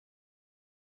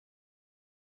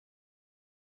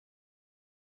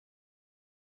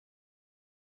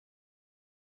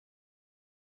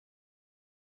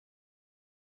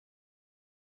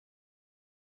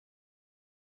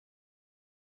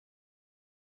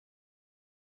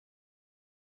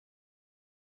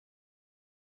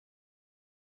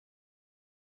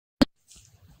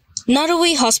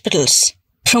Naruvi Hospitals,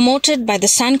 promoted by the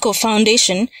Sanko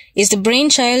Foundation, is the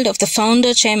brainchild of the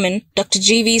founder-chairman Dr.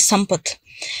 G.V. Sampath.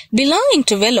 Belonging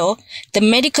to Vellore, the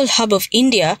medical hub of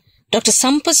India, Dr.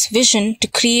 Sampath's vision to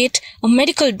create a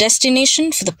medical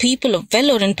destination for the people of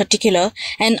Vellore in particular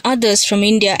and others from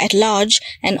India at large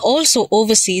and also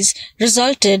overseas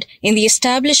resulted in the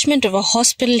establishment of a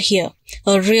hospital here,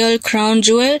 a real crown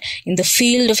jewel in the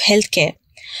field of healthcare.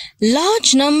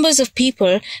 Large numbers of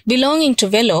people belonging to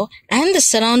Vellore and the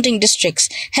surrounding districts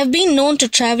have been known to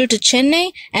travel to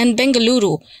Chennai and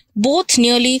Bengaluru, both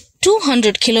nearly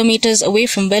 200 kilometers away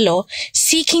from Vellore,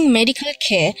 seeking medical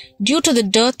care due to the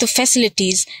dearth of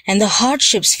facilities and the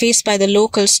hardships faced by the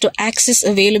locals to access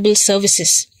available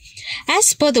services.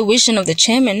 As per the vision of the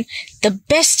chairman, the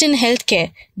best in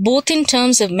healthcare, both in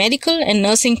terms of medical and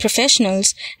nursing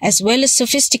professionals as well as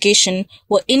sophistication,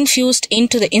 were infused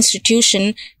into the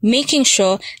institution, making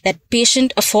sure that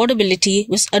patient affordability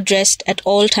was addressed at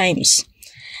all times.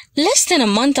 Less than a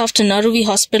month after Naruvi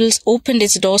Hospitals opened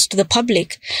its doors to the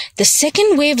public, the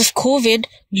second wave of COVID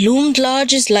loomed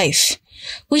large as life.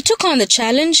 We took on the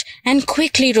challenge and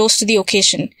quickly rose to the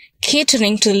occasion,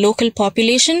 catering to the local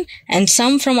population and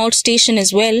some from outstation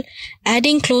as well,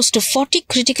 adding close to 40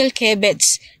 critical care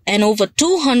beds and over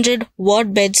 200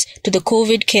 ward beds to the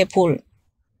COVID care pool.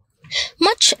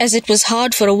 Much as it was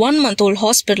hard for a 1-month-old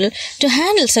hospital to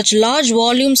handle such large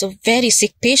volumes of very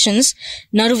sick patients,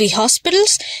 Naruvi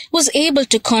Hospitals was able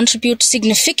to contribute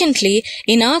significantly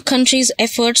in our country's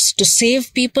efforts to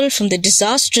save people from the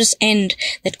disastrous end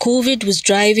that COVID was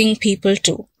driving people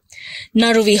to.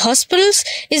 Naruvi Hospitals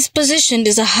is positioned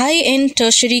as a high-end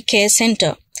tertiary care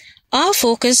center. Our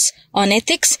focus on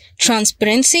ethics,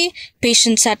 transparency,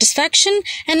 patient satisfaction,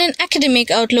 and an academic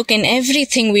outlook in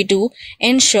everything we do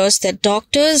ensures that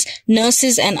doctors,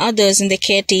 nurses, and others in the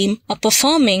care team are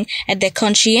performing at their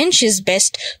conscientious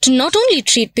best to not only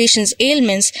treat patients'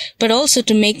 ailments, but also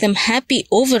to make them happy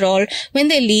overall when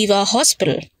they leave our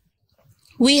hospital.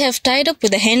 We have tied up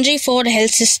with the Henry Ford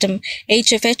Health System,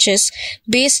 HFHS,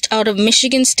 based out of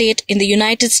Michigan State in the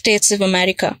United States of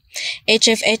America.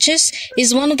 HFHS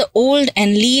is one of the old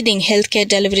and leading healthcare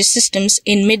delivery systems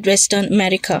in Midwestern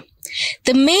America.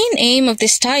 The main aim of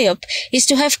this tie-up is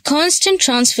to have constant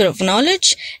transfer of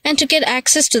knowledge and to get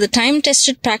access to the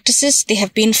time-tested practices they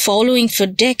have been following for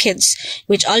decades,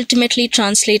 which ultimately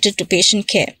translated to patient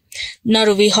care.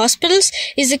 Naruvi Hospitals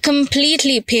is a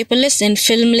completely paperless and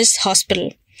filmless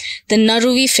hospital. The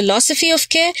Naruvi philosophy of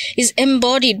care is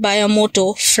embodied by our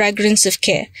motto, Fragrance of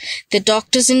Care. The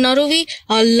doctors in Naruvi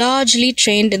are largely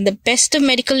trained in the best of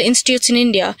medical institutes in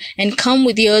India and come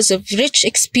with years of rich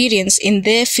experience in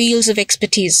their fields of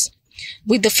expertise.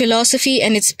 With the philosophy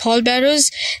and its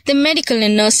pallbearers, the medical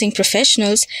and nursing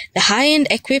professionals, the high-end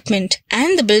equipment,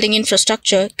 and the building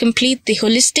infrastructure complete the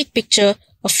holistic picture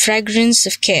of Fragrance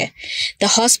of Care. The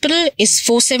hospital is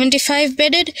 475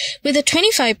 bedded with a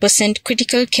 25%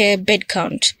 critical care bed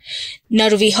count.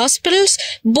 Naruvi Hospitals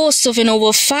boasts of an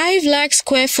over 5 lakh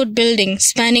square foot building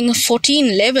spanning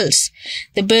 14 levels.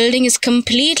 The building is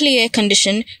completely air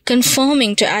conditioned,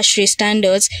 conforming to ASHRAE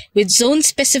standards with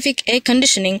zone-specific air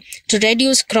conditioning to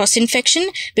reduce cross-infection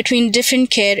between different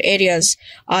care areas.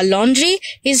 Our laundry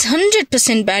is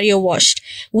 100% barrier washed.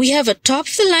 We have a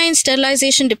top-of-the-line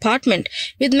sterilization department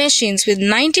with machines with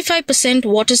 95%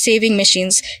 water-saving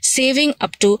machines, saving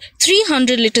up to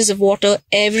 300 liters of water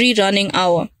every running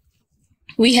hour.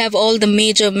 We have all the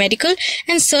major medical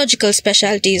and surgical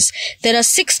specialties. There are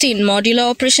 16 modular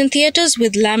operation theatres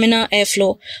with laminar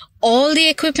airflow. All the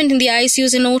equipment in the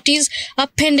ICUs and OTs are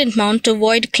pendant mount to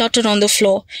avoid clutter on the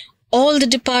floor. All the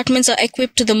departments are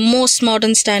equipped to the most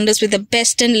modern standards with the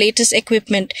best and latest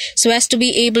equipment so as to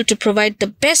be able to provide the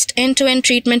best end-to-end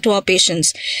treatment to our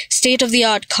patients.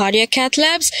 State-of-the-art cardiac cath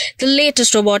labs, the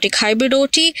latest robotic hybrid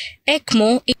OT,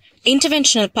 ECMO,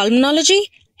 interventional pulmonology,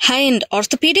 high-end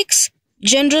orthopedics,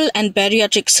 general and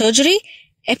bariatric surgery,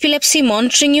 epilepsy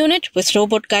monitoring unit with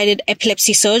robot-guided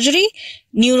epilepsy surgery,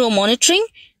 neuro monitoring,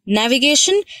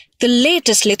 navigation, the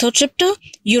latest lithotripter,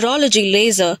 urology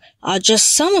laser are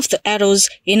just some of the arrows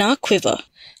in our quiver.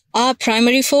 Our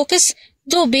primary focus,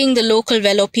 though being the local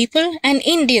Vellore people and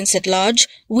Indians at large,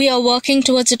 we are working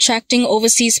towards attracting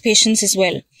overseas patients as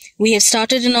well. We have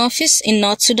started an office in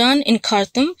North Sudan in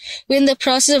Khartoum. We're in the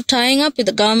process of tying up with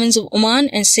the governments of Oman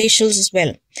and Seychelles as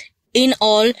well. In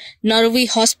all, Naruvi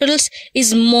Hospitals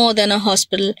is more than a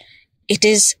hospital. It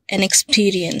is an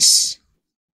experience.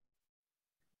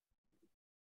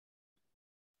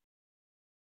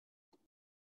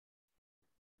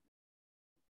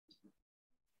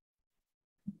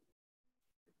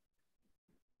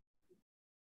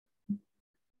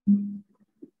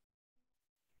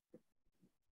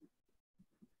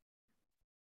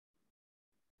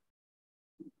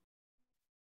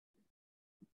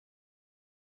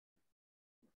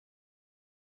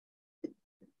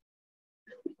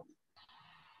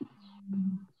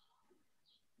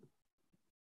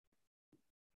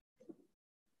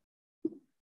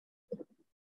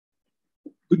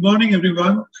 Good morning,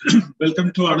 everyone.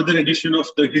 Welcome to another edition of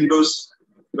the Hindus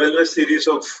Wellness series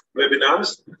of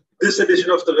webinars. This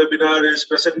edition of the webinar is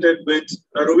presented with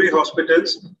Naruvi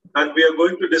Hospitals, and we are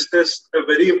going to discuss a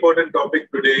very important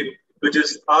topic today, which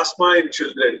is asthma in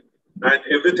children and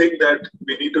everything that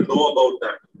we need to know about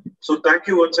that. So thank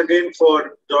you once again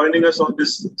for joining us on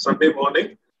this Sunday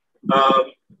morning.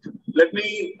 Let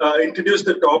me introduce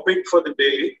the topic for the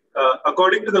day.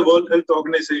 According to the World Health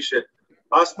Organization,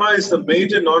 asthma is the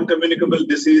major non-communicable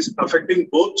disease affecting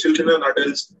both children and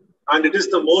adults, and it is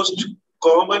the most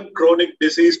common chronic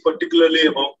disease, particularly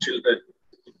among children.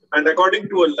 And according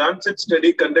to a Lancet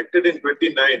study conducted in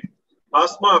 2009,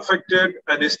 asthma affected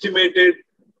an estimated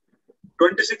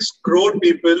 26 crore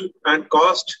people and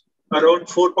caused around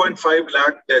 4.5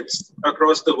 lakh deaths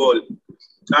across the world.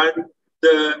 And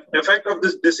the effect of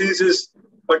this disease is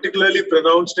particularly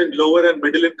pronounced in lower and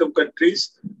middle income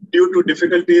countries due to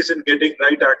difficulties in getting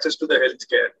right access to the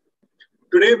healthcare.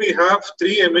 Today, we have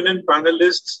three eminent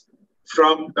panelists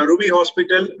from Naruvi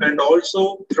Hospital and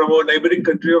also from our neighboring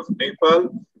country of Nepal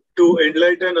to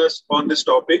enlighten us on this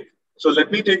topic. So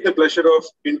let me take the pleasure of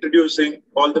introducing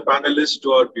all the panelists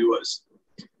to our viewers.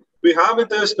 We have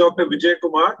with us Dr. Vijay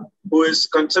Kumar, who is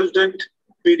consultant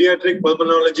pediatric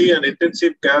pulmonology and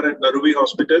intensive care at Naruvi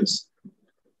Hospitals.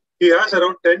 He has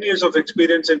around 10 years of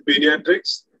experience in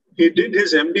pediatrics. He did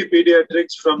his MD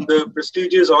Pediatrics from the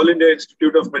prestigious All India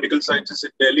Institute of Medical Sciences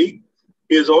in Delhi.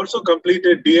 He has also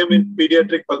completed DM in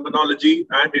Pediatric Pulmonology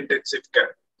and Intensive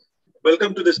Care.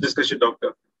 Welcome to this discussion,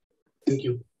 Doctor. Thank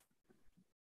you.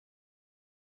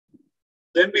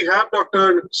 Then we have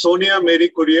Dr. Sonia Mary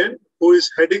Kurian, who is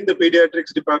heading the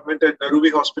Pediatrics Department at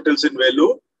Naruvi Hospitals in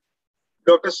Vellore.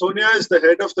 Dr. Sonia is the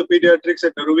head of the pediatrics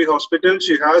at Naruvi Hospital.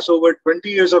 She has over 20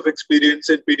 years of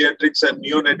experience in pediatrics and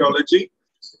neonatology.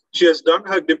 She has done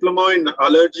her diploma in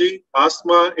allergy,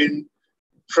 asthma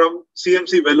from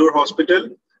CMC Vellore Hospital.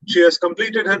 She has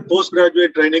completed her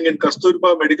postgraduate training in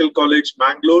Kasturba Medical College,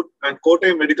 Mangalore, and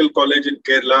Kottayam Medical College in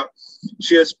Kerala.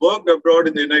 She has worked abroad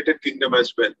in the United Kingdom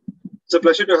as well. It's a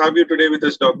pleasure to have you today with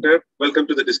us, Doctor. Welcome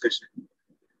to the discussion.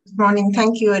 Good morning.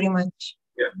 Thank you very much.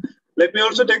 Yeah. Let me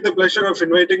also take the pleasure of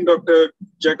inviting Dr.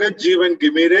 Jagat Jeevan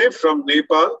Gimire from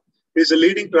Nepal. He's a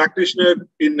leading practitioner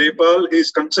in Nepal. He's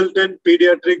consultant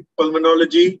pediatric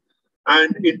pulmonology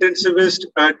and intensivist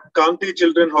at Kanti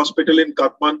Children Hospital in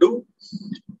Kathmandu.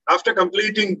 After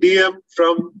completing DM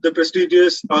from the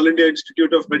prestigious All India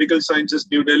Institute of Medical Sciences,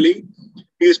 New Delhi,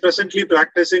 he is presently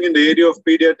practicing in the area of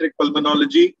pediatric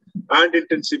pulmonology and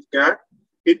intensive care.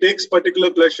 He takes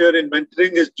particular pleasure in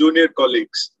mentoring his junior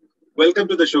colleagues. Welcome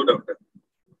to the show, Doctor.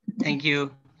 Thank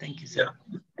you. Thank you, sir.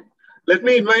 Yeah. Let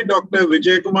me invite Dr.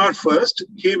 Vijay Kumar first.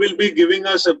 He will be giving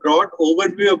us a broad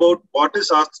overview about what is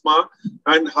asthma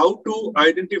and how to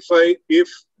identify if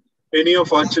any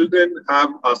of our children have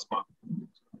asthma.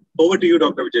 Over to you,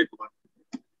 Dr. Vijay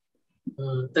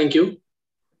Kumar. Thank you.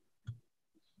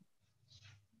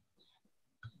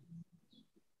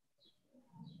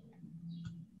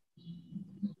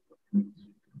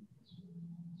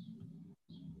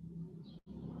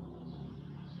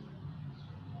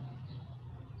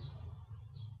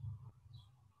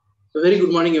 A very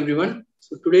good morning, everyone.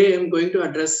 So today I'm going to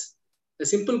address a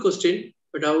simple question,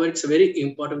 but however, it's a very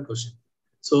important question.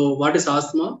 So what is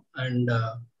asthma? And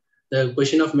the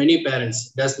question of many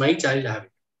parents, does my child have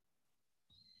it?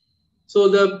 So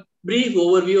the brief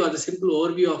overview or the simple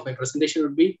overview of my presentation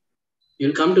would be,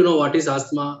 you'll come to know what is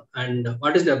asthma and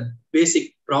what is the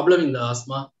basic problem in the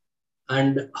asthma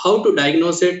and how to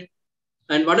diagnose it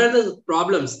and what are the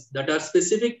problems that are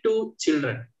specific to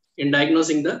children in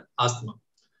diagnosing the asthma.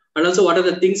 And also, what are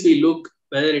the things we look,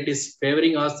 whether it is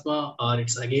favoring asthma or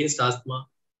it's against asthma?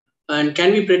 And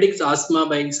can we predict asthma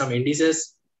by some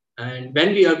indices? And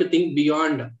when we have to think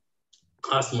beyond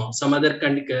asthma, some other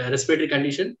respiratory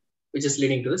condition which is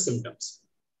leading to the symptoms.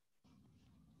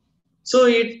 So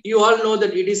you all know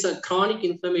that it is a chronic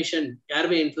inflammation,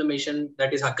 airway inflammation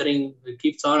that is occurring, it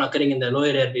keeps on occurring in the lower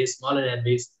airways, smaller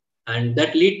airways, and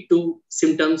that lead to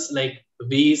symptoms like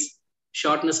wheeze,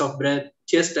 shortness of breath,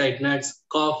 chest tightness,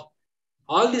 cough.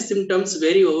 All these symptoms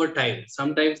vary over time.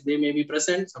 Sometimes they may be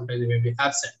present, sometimes they may be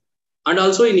absent. And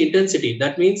also in intensity,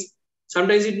 that means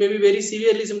sometimes it may be very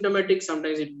severely symptomatic,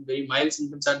 sometimes it very mild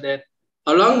symptoms are there.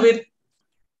 Along with,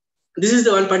 this is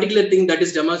the one particular thing that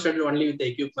is demonstrated only with the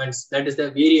equipments, that is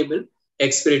the variable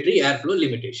expiratory airflow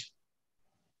limitation.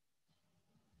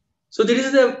 So this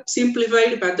is the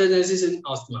simplified pathogenesis in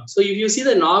asthma. So if you see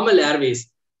the normal airways,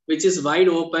 which is wide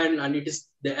open and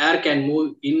the air can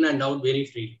move in and out very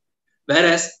freely.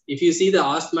 Whereas if you see the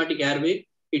asthmatic airway,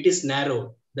 it is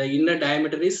narrow. The inner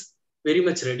diameter is very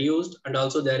much reduced, and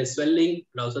also there is swelling,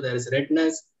 and also there is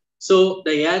redness. So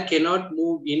the air cannot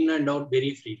move in and out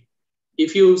very freely.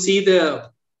 If you see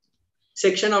the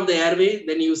section of the airway,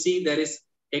 then you see there is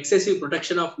excessive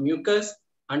protection of mucus,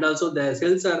 and also the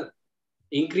cells are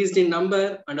increased in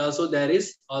number, and also there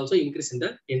is also increase in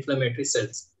the inflammatory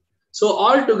cells. So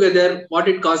altogether, what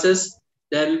it causes,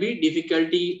 there will be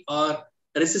difficulty or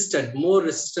more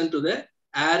resistant to the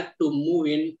air to move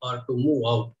in or to move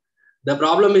out. The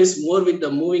problem is more with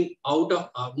the moving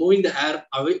the air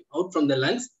away out from the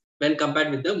lungs when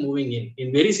compared with the moving in.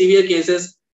 In very severe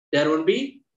cases, there won't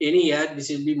be any air which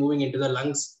will be moving into the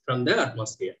lungs from the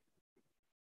atmosphere.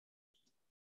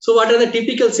 So what are the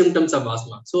typical symptoms of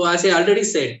asthma? So as I already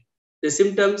said, the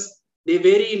symptoms, they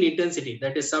vary in intensity.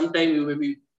 That is, sometimes you may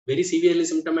be very severely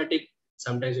symptomatic,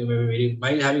 sometimes you may be very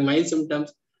mild, having mild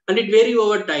symptoms, and it varies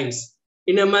over times.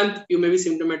 In a month, you may be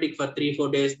symptomatic for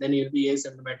 3-4 days, then you'll be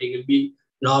asymptomatic, you'll be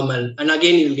normal, and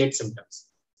again you will get symptoms.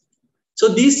 So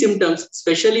these symptoms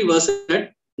especially worsen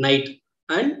at night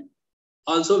and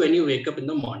also when you wake up in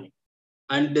the morning.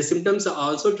 And the symptoms are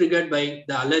also triggered by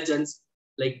the allergens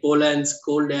like pollens,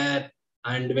 cold air,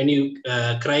 and when you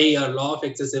cry or laugh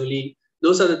excessively.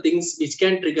 Those are the things which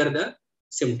can trigger the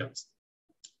symptoms.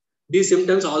 These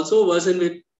symptoms also worsen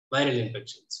with viral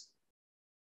infections.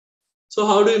 So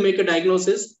how do you make a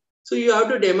diagnosis? So you have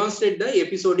to demonstrate the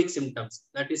episodic symptoms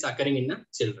that is occurring in the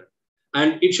children.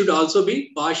 And it should also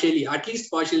be at least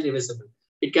partially reversible.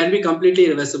 It can be completely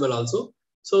reversible also.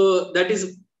 So that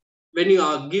is when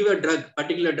you give a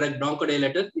particular drug,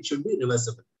 bronchodilator, it should be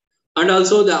reversible. And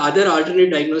also the other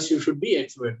alternate diagnosis you should be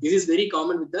explored. This is very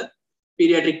common with the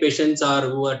pediatric patients or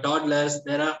who are toddlers.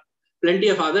 There are plenty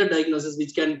of other diagnoses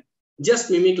which can just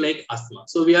mimic like asthma.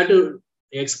 So we have to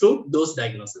exclude those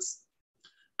diagnoses.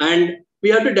 And we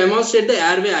have to demonstrate the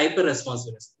airway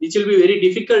hyperresponsiveness, which will be very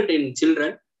difficult in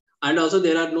children. And also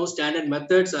there are no standard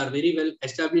methods or very well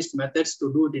established methods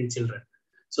to do it in children.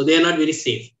 So they are not very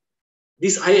safe.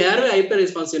 This airway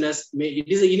hyperresponsiveness, it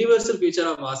is a universal feature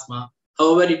of asthma.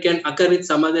 However, it can occur with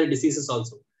some other diseases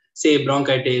also, say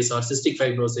bronchitis or cystic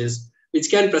fibrosis,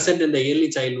 which can present in the early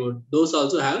childhood. Those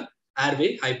also have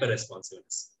airway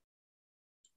hyperresponsiveness.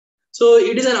 So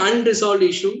it is an unresolved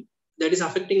issue that is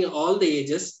affecting all the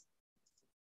ages.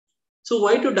 So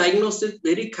why to diagnose it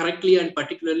very correctly and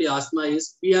particularly asthma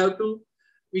is we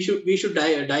should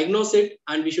diagnose it,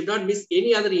 and we should not miss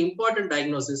any other important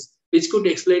diagnosis which could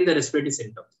explain the respiratory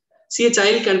symptoms. See, a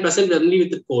child can present only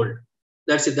with the cold.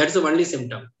 That's it. That's the only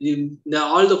symptom.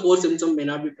 All the 4 symptoms may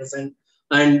not be present,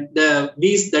 and the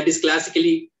wheeze that is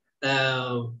classically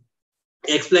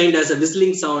explained as a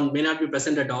whistling sound may not be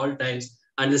present at all times,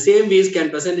 and the same wheeze can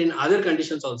present in other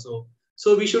conditions also.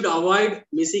 So we should avoid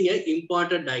missing an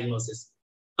important diagnosis.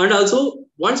 And also,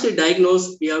 once we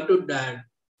diagnose, we have to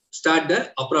start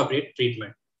the appropriate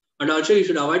treatment. And also, you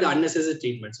should avoid unnecessary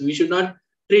treatment. So we should not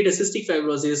treat a cystic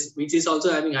fibrosis, which is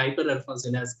also having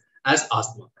hyperresponsiveness, as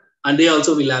asthma. And they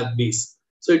also will have wheeze.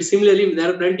 So it's similarly, there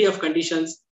are plenty of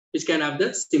conditions which can have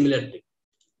the similar thing.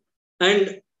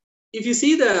 And if you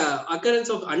see the occurrence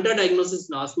of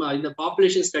underdiagnosis in asthma in the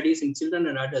population studies in children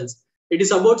and adults, it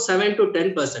is about 7 to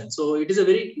 10%. So it is a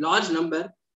very large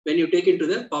number when you take into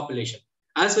the population.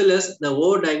 As well as the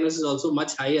overdiagnosis is also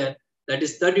much higher. That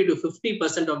is 30 to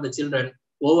 50% of the children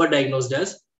overdiagnosed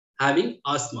as having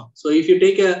asthma. So if you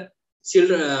take a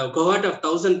cohort of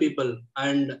 1,000 people,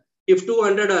 and if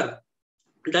 200 are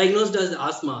diagnosed as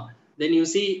asthma, then you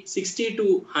see 60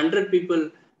 to 100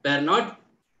 people were not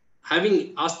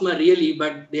having asthma really,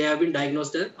 but they have been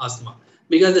diagnosed as asthma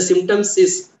because the symptoms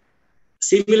is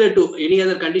similar to any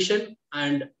other condition,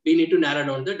 and we need to narrow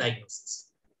down the diagnosis.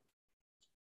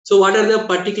 So what are the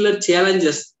particular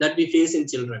challenges that we face in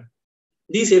children?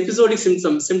 These episodic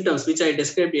symptoms which I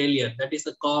described earlier, that is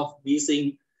the cough,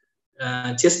 wheezing,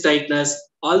 chest tightness,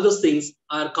 all those things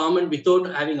are common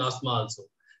without having asthma also.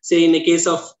 Say in the case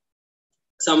of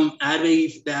some airway,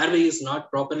 if the airway is not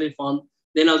properly formed,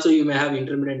 then also you may have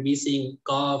intermittent wheezing,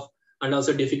 cough, and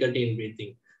also difficulty in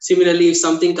breathing. Similarly, if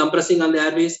something compressing on the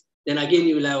airways, then again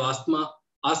you will have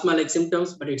asthma-like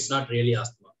symptoms, but it's not really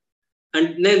asthma.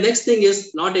 And the next thing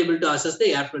is not able to assess the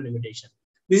airflow limitation.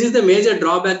 This is the major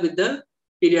drawback with the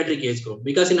pediatric age group,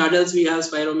 because in adults we have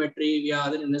spirometry, we have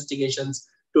other investigations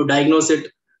to diagnose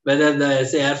it, whether the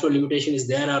airflow limitation is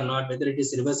there or not, whether it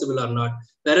is reversible or not.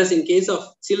 Whereas in case of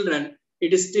children,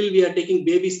 it is still we are taking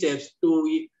baby steps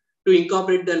to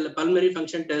incorporate the pulmonary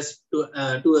function test to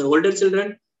older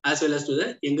children as well as to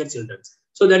the younger children.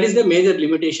 So that is the major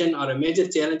limitation or a major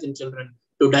challenge in children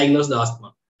to diagnose the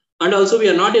asthma. And also we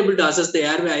are not able to assess the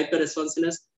airway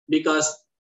hyperresponsiveness because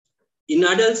In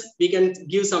adults, we can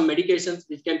give some medications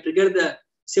which can trigger the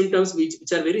symptoms which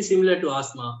are very similar to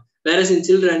asthma. Whereas in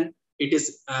children, it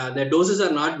is the doses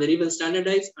are not very well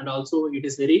standardized, and also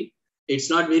it's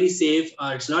not very safe,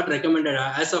 or it's not recommended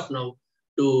as of now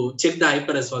to check the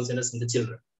hyperresponsiveness in the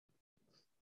children.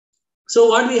 So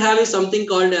what we have is something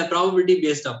called a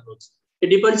probability-based approach. It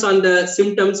depends on the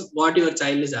symptoms what your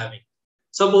child is having.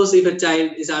 Suppose if a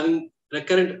child is having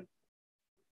recurrent,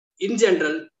 in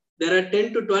general, there are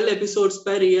 10 to 12 episodes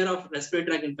per year of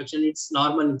respiratory tract infection. It's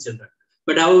normal in children.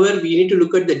 But however, we need to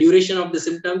look at the duration of the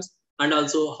symptoms and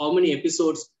also how many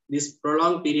episodes these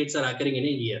prolonged periods are occurring in a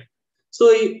year.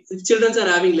 So if children are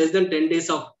having less than 10 days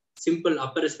of simple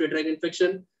upper respiratory tract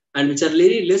infection, and which are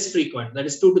very less frequent, that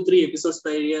is 2 to 3 episodes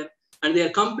per year, and they are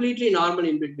completely normal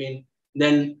in between,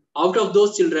 then out of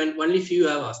those children, only few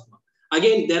have asthma.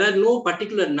 Again, there are no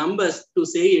particular numbers to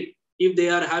say it. If they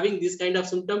are having this kind of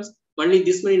symptoms, only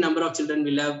this many number of children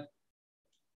will have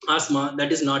asthma.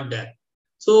 That is not there.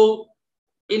 So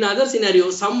in other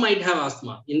scenarios, some might have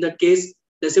asthma. In that case,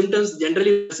 the symptoms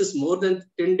generally persist more than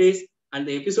 10 days, and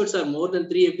the episodes are more than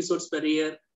 3 episodes per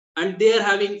year, and they are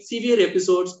having severe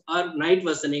episodes or night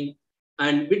worsening,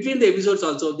 and between the episodes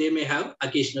also they may have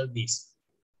occasional wheeze.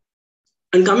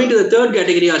 And coming to the third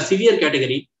category or severe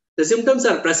category, the symptoms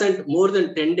are present more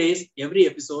than 10 days every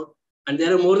episode, and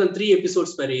there are more than 3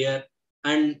 episodes per year,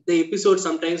 and the episodes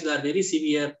sometimes are very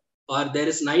severe, or there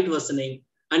is night worsening,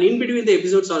 and in between the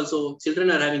episodes also children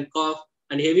are having cough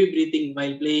and heavy breathing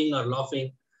while playing or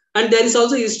laughing, and there is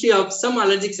also history of some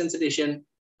allergic sensitization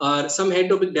or some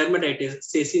atopic dermatitis,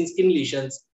 say skin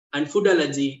lesions, and food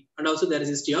allergy, and also there is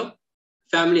history of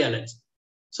family allergy.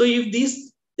 So if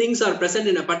these things are present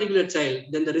in a particular child,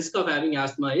 then the risk of having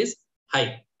asthma is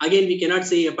high. Again, we cannot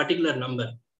say a particular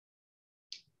number.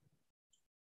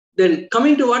 Then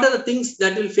coming to what are the things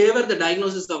that will favor the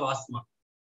diagnosis of asthma.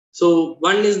 So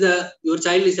one is your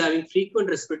child is having frequent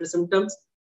respiratory symptoms.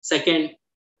 Second,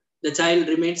 the child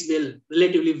remains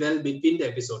relatively well between the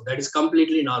episode. That is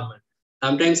completely normal.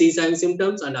 Sometimes he's having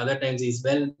symptoms, and other times he's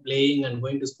well playing and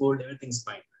going to school, everything's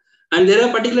fine. And there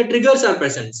are particular triggers are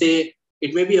present. Say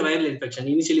it may be a viral infection.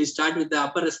 Initially start with the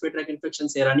upper respiratory tract infection,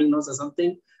 say running nose or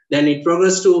something. Then it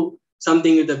progresses to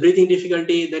something with the breathing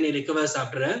difficulty. Then it recovers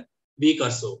after a week or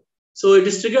so. So it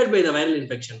is triggered by the viral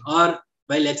infection, or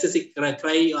while excessive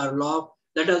cry or laugh,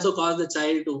 that also causes the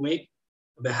child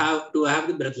to have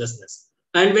the breathlessness.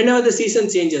 And whenever the season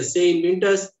changes, say in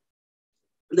winters,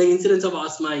 the incidence of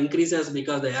asthma increases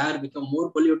because the air becomes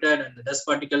more polluted and the dust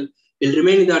particle will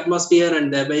remain in the atmosphere,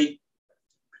 and thereby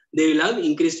they will have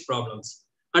increased problems.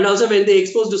 And also when they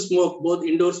expose to smoke, both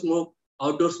indoor smoke,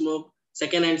 outdoor smoke,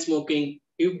 secondhand smoking,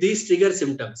 if these trigger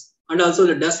symptoms, and also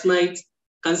the dust mites,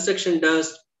 construction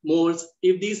dust, molds,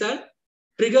 if these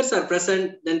triggers are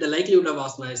present, then the likelihood of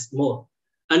asthma is more.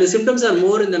 And the symptoms are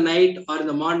more in the night or in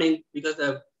the morning because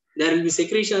there will be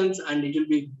secretions and it will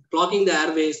be clogging the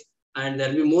airways, and there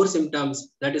will be more symptoms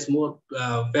that is more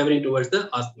favoring towards the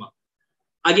asthma.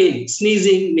 Again,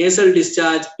 sneezing, nasal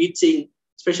discharge, itching,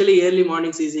 especially early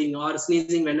morning sneezing or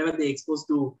sneezing whenever they expose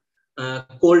to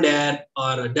cold air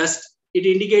or dust, it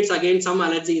indicates again some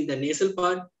allergy in the nasal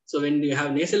part. So when you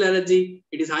have nasal allergy,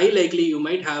 it is highly likely you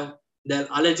might have the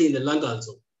allergy in the lung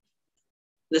also.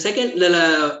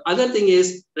 The other thing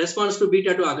is response to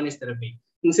beta-2 agonist therapy.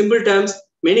 In simple terms,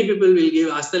 many people will give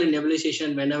acetylene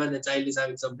nebulization whenever the child is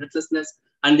having some breathlessness,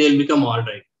 and they will become all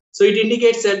right. So it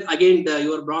indicates that again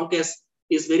your bronchus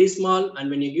is very small, and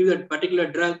when you give that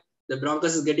particular drug, the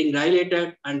bronchus is getting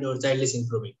dilated and your child is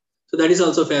improving. So that is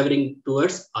also favoring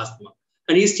towards asthma.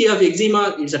 And history of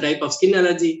eczema is a type of skin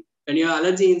allergy. When you have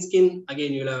allergy in skin,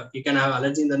 again you can have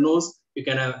allergy in the nose, you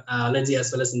can have allergy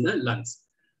as well as in the lungs.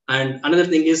 And another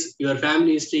thing is your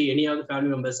family history, any of the family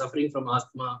members suffering from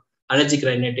asthma, allergic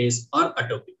rhinitis, or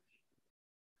atopy.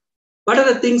 What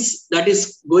are the things that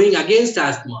is going against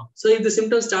asthma? So if the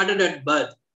symptoms started at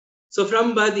birth, so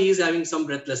from birth he is having some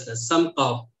breathlessness, some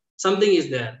cough, something is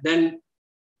there, then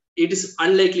it is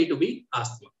unlikely to be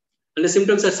asthma. And the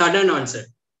symptoms are sudden onset.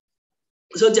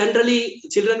 So generally,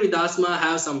 children with asthma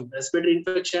have some respiratory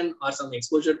infection or some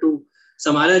exposure to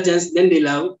some allergens, then they'll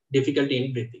have difficulty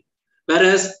in breathing.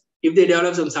 Whereas if they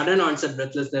develop some sudden onset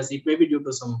breathlessness, it may be due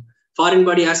to some foreign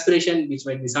body aspiration, which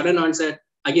might be sudden onset.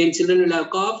 Again, children will have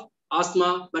cough,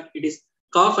 asthma, but it is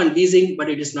cough and wheezing, but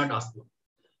it is not asthma.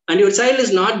 And your child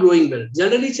is not growing well.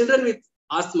 Generally, children with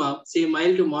asthma, say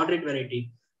mild to moderate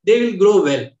variety, they will grow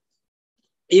well,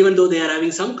 even though they are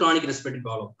having some chronic respiratory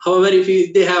problem. However,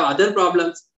 if they have other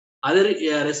problems, other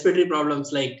respiratory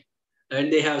problems, like when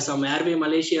they have some airway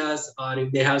malaises, or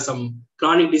if they have some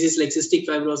chronic disease like cystic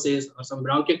fibrosis or some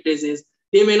bronchiectasis,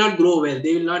 they may not grow well.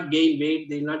 They will not gain weight.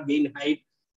 They will not gain height.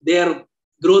 Their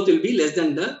growth will be less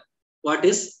than what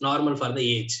is normal for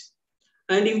the age.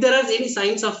 And if there are any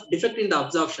signs of defect in the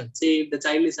absorption, say if the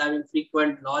child is having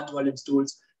frequent large volume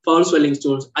stools, foul swelling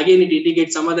stools, again it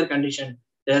indicates some other condition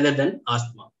rather than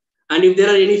asthma. And if there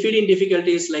are any feeding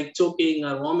difficulties like choking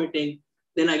or vomiting,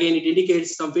 then again it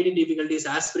indicates some feeding difficulties,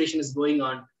 aspiration is going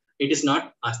on. It is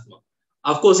not asthma.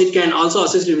 Of course, it can also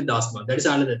associate with asthma. That is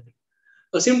another thing.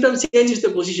 A symptom change is the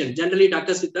position. Generally, it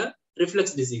occurs with a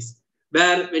reflux disease,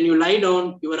 where when you lie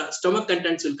down, your stomach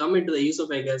contents will come into the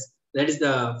esophagus, that is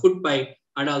the food pipe,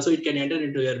 and also it can enter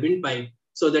into your windpipe,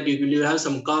 so that you will have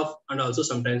some cough and also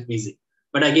sometimes wheezing.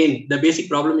 But again, the basic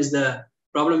problem is the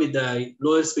problem with the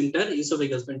lower sphincter,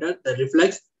 esophageal sphincter, the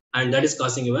reflex, and that is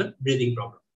causing your breathing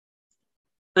problem.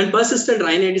 And persistent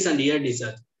rhinitis and ear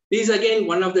discharge. This is again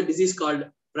one of the disease called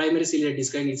primary ciliary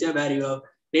dyskinesia, where you have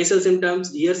nasal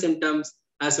symptoms, ear symptoms,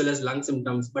 as well as lung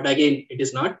symptoms. But again, it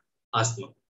is not asthma.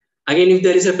 Again, if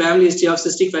there is a family history of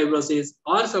cystic fibrosis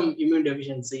or some immune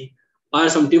deficiency or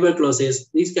some tuberculosis,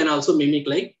 these can also mimic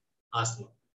like asthma.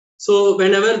 So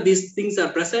whenever these things are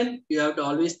present, you have to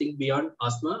always think beyond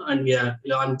asthma, and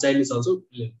on child is also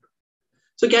linked.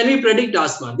 So can we predict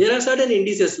asthma? There are certain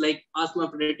indices like asthma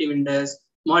predictive index,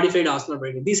 modified asthma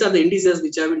predictive. These are the indices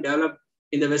which have been developed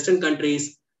in the Western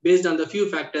countries based on the few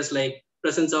factors like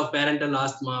presence of parental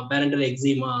asthma, parental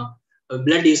eczema,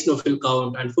 blood eosinophil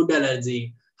count, and food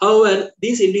allergy. However,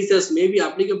 these indices may be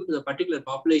applicable to the particular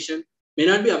population, may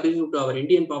not be applicable to our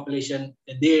Indian population.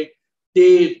 They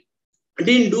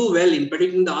didn't do well in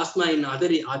predicting the asthma in other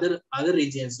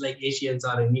regions like Asians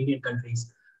or in Indian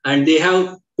countries, and they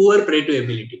have poor predictive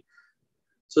ability.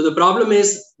 So the problem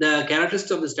is the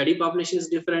characteristics of the study population is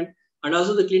different, and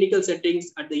also the clinical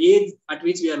settings at the age at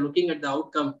which we are looking at the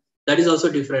outcome, that is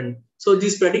also different. So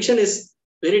this prediction is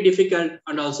very difficult,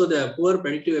 and also the poor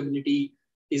predictive ability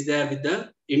is there with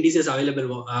the indices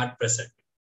available at present.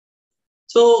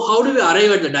 So how do we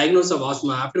arrive at the diagnosis of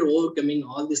asthma after overcoming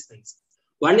all these things?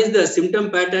 One is the symptom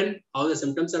pattern, how the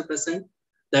symptoms are present,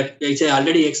 that which I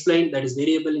already explained, that is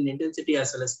variable in intensity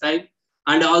as well as type.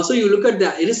 And also you look at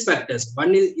the risk factors.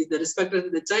 One is the risk factor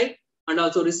with the child, and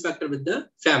also risk factor with the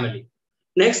family.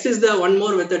 Next is the one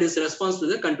more method is response to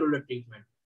the controlled treatment.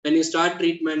 When you start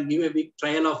treatment, give a big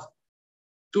trial of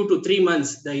 2 to 3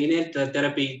 months, the innate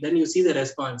therapy, then you see the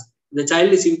response. The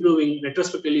child is improving,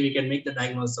 retrospectively we can make the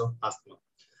diagnosis of asthma.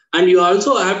 And you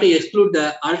also have to exclude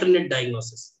the alternate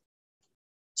diagnosis.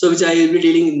 So which I will be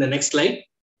dealing in the next slide.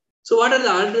 So what are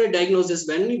the alternate diagnoses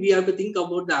when we have to think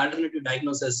about the alternative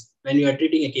diagnosis when you are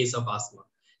treating a case of asthma?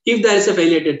 If there is a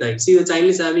failure to thrive, see the child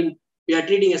is having, we are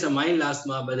treating as a mild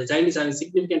asthma, but the child is having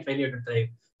significant failure to thrive.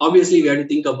 Obviously, we have to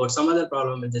think about some other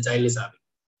problem that the child is having.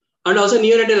 And also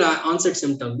neonatal onset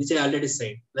symptoms, which I already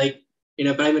said, like in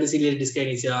a primary ciliary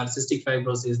dyskinesia or cystic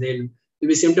fibrosis, they will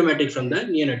be symptomatic from the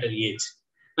neonatal age.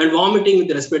 And vomiting with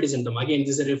the respiratory symptom, again,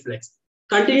 this is a reflex.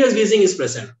 Continuous wheezing is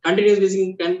present. Continuous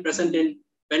wheezing can be present in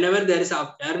whenever there is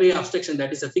a airway obstruction,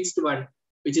 that is a fixed one,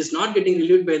 which is not getting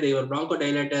relieved by your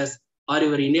bronchodilators or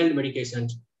your inhaled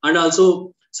medications. And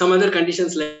also some other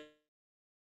conditions like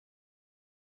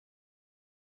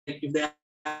if the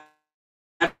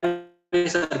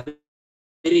airways are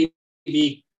very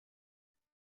weak.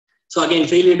 So again,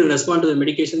 failure to respond to the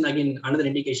medication, again, another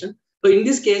indication. So in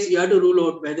this case, you have to rule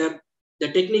out whether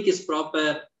the technique is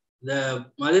proper, the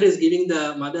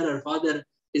mother or father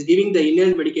is giving the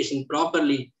inhaled medication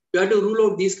properly. You have to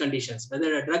rule out these conditions,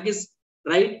 whether a drug is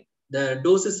right, the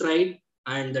dose is right,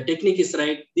 and the technique is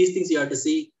right. These things you have to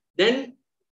see. Then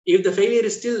if the failure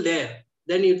is still there,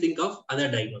 then you think of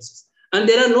other diagnosis. And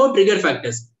there are no trigger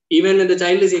factors. Even when the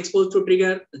child is exposed to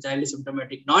trigger, the child is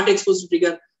symptomatic. Not exposed to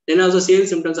trigger, then also same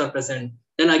symptoms are present.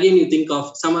 Then again, you think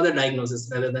of some other diagnosis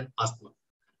rather than asthma.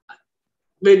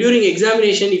 But during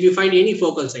examination, if you find any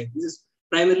focal sign, this is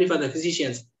primarily for the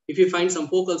physicians. If you find some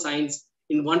focal signs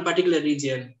in one particular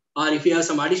region, or if you have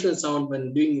some additional sound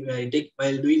when doing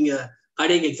a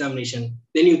cardiac examination,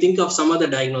 then you think of some other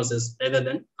diagnosis rather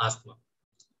than asthma.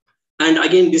 And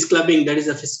again, this clubbing, that is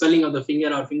a swelling of the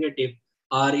finger or fingertip,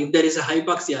 or if there is a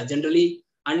hypoxia, generally,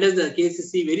 unless the case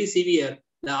is very severe,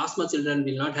 the asthma children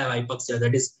will not have hypoxia,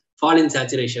 that is fall in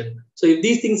saturation. So if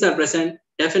these things are present,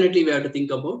 definitely we have to think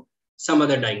about some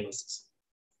other diagnosis.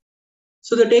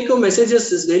 So the take-home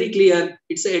messages is very clear.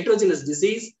 It's a heterogeneous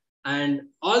disease, and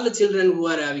all the children who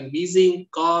are having wheezing,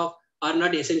 cough are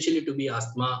not essentially to be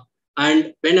asthma.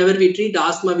 And whenever we treat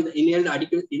asthma with inhaled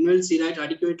steroid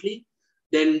adequately,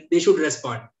 then they should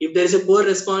respond. If there is a poor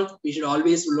response, we should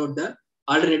always rule out the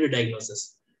alternative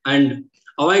diagnosis. And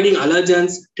avoiding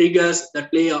allergens, triggers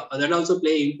that also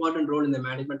play an important role in the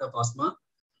management of asthma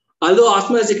Although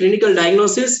asthma is a clinical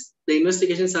diagnosis, the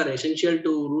investigations are essential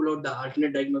to rule out the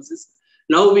alternate diagnosis.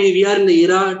 Now we are in the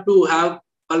era to have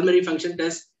pulmonary function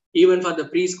tests even for the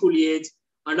preschool age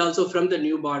and also from the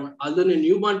newborn. Although the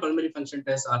newborn pulmonary function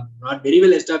tests are not very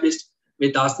well established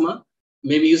with asthma,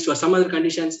 maybe used for some other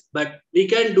conditions, but we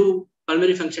can do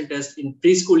pulmonary function tests in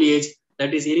preschool age.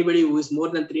 That is anybody who is more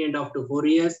than 3.5 to 4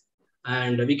 years.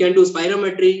 And we can do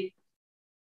spirometry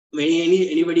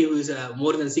anybody who is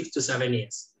more than 6 to 7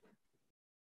 years.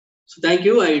 So thank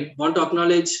you. I want to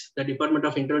acknowledge the Department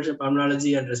of Interventional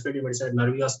Pulmonology and Respiratory Medicine at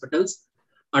Naruvi Hospitals,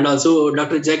 and also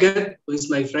Dr. Jagat, who is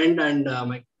my friend and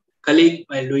my colleague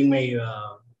while doing my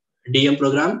DM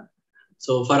program.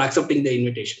 So for accepting the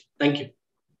invitation. Thank you.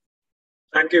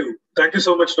 Thank you. Thank you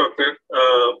so much, Doctor.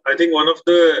 I think one of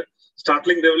the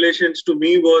startling revelations to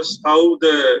me was how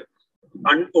the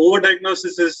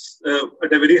overdiagnosis is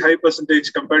at a very high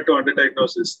percentage compared to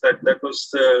underdiagnosis. That was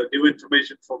new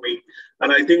information for me.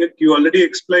 And I think you already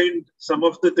explained some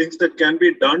of the things that can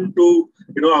be done to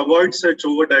avoid such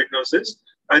overdiagnosis.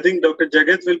 I think Dr.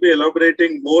 Jagat will be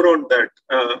elaborating more on that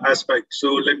aspect.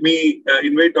 So let me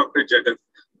invite Dr. Jagat.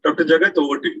 Dr. Jagat,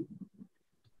 over to you.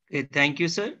 Okay, thank you,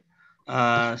 sir.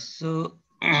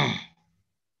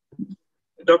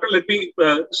 Doctor, let me,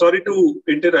 sorry to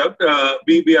interrupt.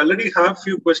 We already have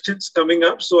few questions coming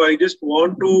up. So I just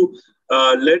want to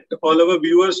let all our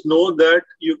viewers know that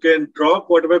you can drop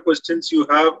whatever questions you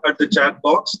have at the chat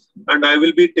box, and I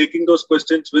will be taking those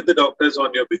questions with the doctors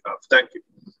on your behalf. Thank you.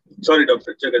 Sorry,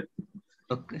 Dr. Jagat.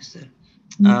 Okay,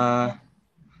 sir.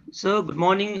 So good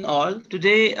morning, all.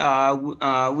 Today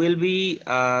we'll be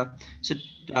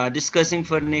discussing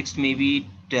for next maybe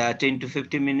 10 to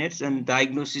 15 minutes on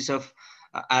diagnosis of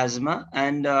asthma,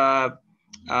 and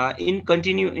in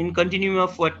continuum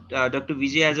of what Dr.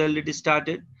 Vijay has already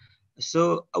started.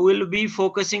 So we'll be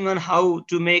focusing on how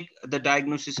to make the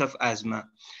diagnosis of asthma.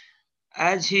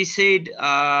 As he said,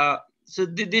 so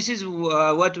this is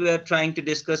what we are trying to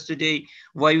discuss today,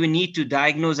 why we need to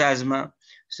diagnose asthma.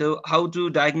 So how to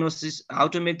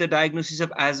make the diagnosis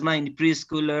of asthma in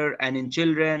preschooler and in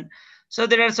children. So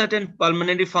there are certain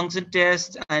pulmonary function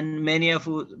tests, and many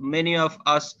of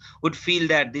us would feel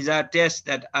that these are tests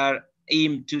that are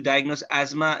aimed to diagnose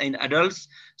asthma in adults.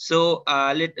 So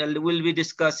we'll be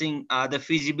discussing the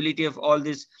feasibility of all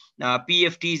these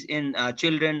PFTs in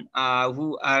children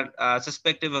who are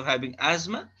suspected of having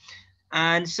asthma.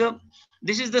 And so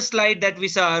this is the slide that we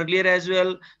saw earlier as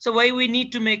well. So why we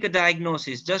need to make a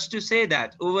diagnosis? Just to say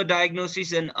that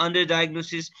overdiagnosis and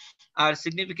underdiagnosis are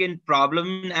significant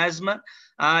problem in asthma.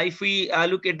 If we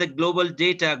look at the global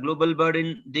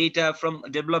burden data from a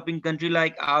developing country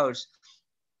like ours,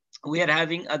 we are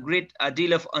having a great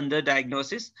deal of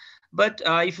underdiagnosis. But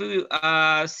if you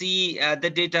see the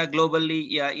data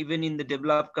globally, even in the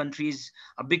developed countries,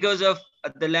 because of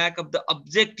the lack of the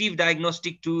objective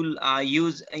diagnostic tool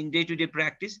used in day-to-day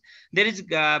practice, there is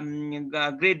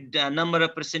a great number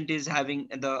of percentage having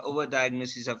the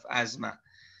overdiagnosis of asthma.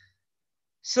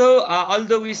 So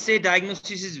although we say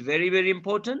diagnosis is very, very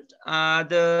important,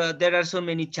 there are so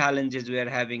many challenges we are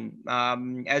having.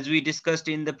 As we discussed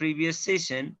in the previous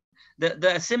session,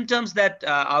 the symptoms that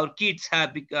our kids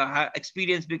have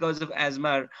experienced because of asthma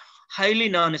are highly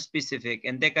non-specific,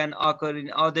 and they can occur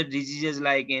in other diseases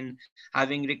like in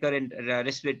having recurrent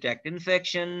respiratory tract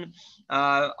infection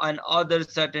and other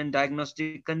certain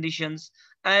diagnostic conditions.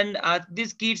 And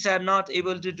these kids are not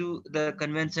able to do the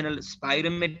conventional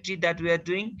spirometry that we are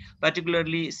doing,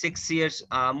 particularly 6 years,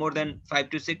 more than 5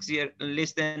 to 6 years,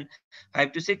 less than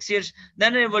 5 to 6 years,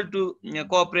 then able to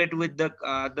cooperate with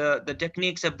the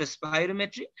techniques of the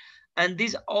spirometry. And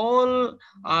these all,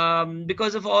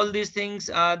 because of all these things,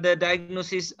 the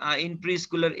diagnosis in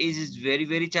preschooler age is very,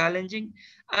 very challenging.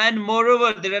 And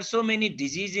moreover, there are so many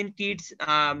diseases in kids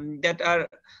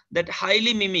that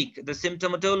highly mimic, the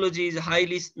symptomatology is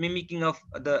highly mimicking of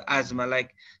the asthma,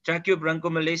 like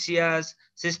tracheobronchomalacia,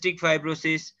 cystic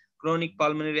fibrosis, chronic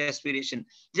pulmonary aspiration.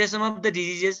 These are some of the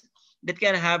diseases that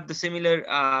can have the similar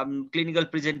clinical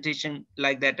presentation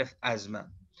like that of asthma.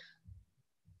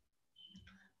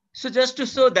 So just to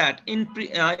show that,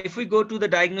 if we go to the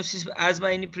diagnosis of asthma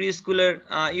in preschooler,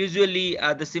 usually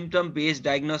the symptom-based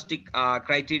diagnostic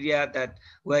criteria that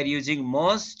we're using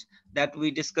most, that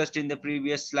we discussed in the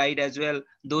previous slide as well,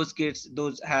 those kids,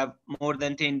 those have more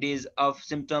than 10 days of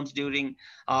symptoms during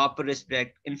upper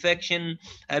respiratory infection,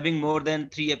 having more than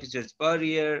 3 episodes per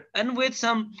year, and with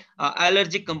some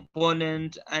allergic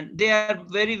component, and they are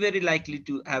very, very likely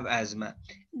to have asthma.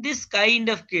 This kind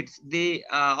of kids, they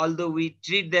although we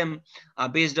treat them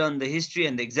based on the history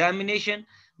and the examination,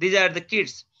 these are the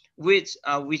kids which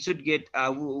we should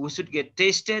get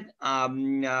tested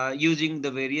using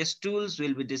the various tools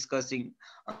we'll be discussing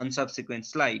on subsequent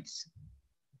slides.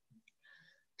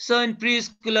 So in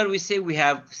preschooler, we say we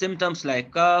have symptoms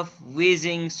like cough,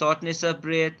 wheezing, shortness of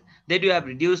breath. They do have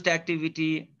reduced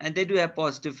activity, and they do have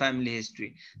positive family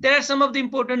history. There are some of the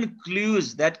important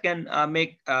clues that can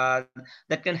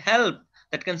that can help,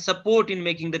 that can support in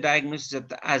making the diagnosis of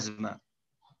the asthma.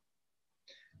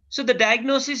 So the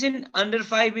diagnosis in under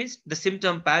 5 is the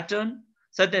symptom pattern,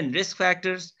 certain risk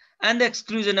factors, and the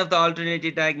exclusion of the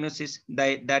alternative diagnosis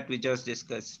that we just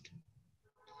discussed.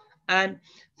 And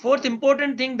fourth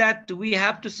important thing that we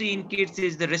have to see in kids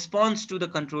is the response to the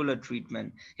controller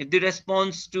treatment. If the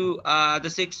response to the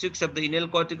 6 of the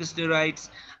inhaled corticosteroids,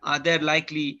 they're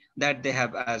likely that they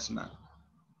have asthma.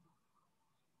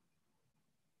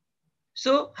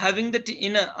 So having those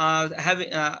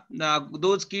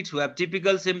kids who have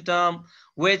typical symptom,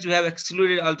 which we have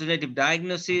excluded alternative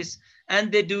diagnosis, and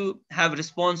they do have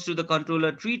response to the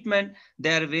controller treatment,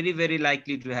 they are very, very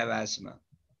likely to have asthma.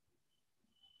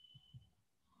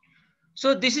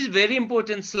 So this is very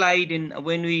important slide in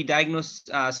when we diagnose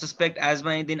suspect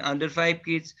asthma in under 5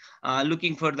 kids,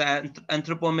 looking for the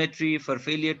anthropometry for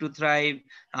failure to thrive,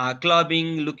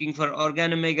 clubbing, looking for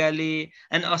organomegaly,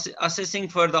 and assessing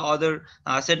for the other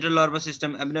central nervous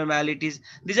system abnormalities.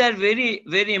 These are very,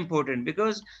 very important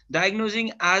because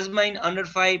diagnosing asthma in under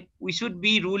 5, we should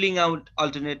be ruling out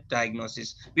alternate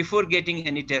diagnosis before getting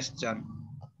any tests done.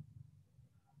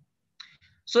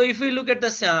 So if we look at the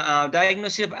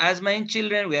diagnosis of asthma in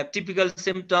children, we have typical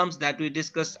symptoms that we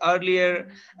discussed earlier,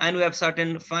 and we have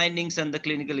certain findings on the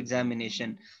clinical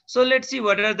examination. So let's see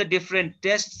what are the different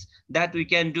tests that we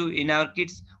can do in our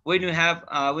kids when you have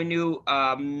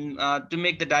to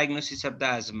make the diagnosis of the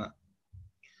asthma.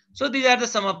 So these are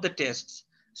some of the tests.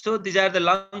 So these are the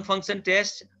lung function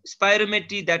tests,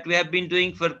 spirometry that we have been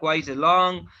doing for quite a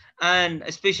long, and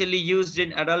especially used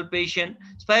in adult patient.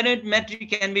 Spirometry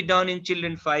can be done in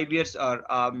children 5 years or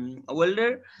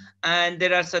older, and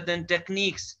there are certain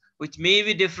techniques which may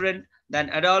be different than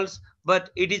adults,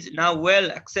 but it is now well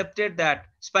accepted that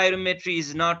spirometry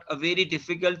is not a very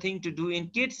difficult thing to do in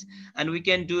kids, and we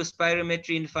can do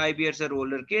spirometry in 5 years or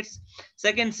older kids.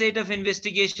 Second set of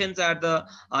investigations are the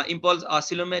impulse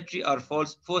oscillometry or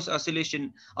force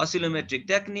oscillation oscillometric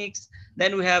techniques.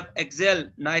 Then we have exhale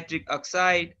nitric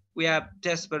oxide. We have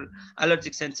tests for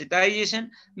allergic sensitization.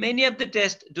 Many of the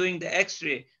tests doing the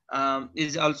X-ray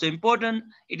is also important.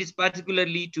 It is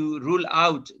particularly to rule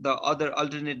out the other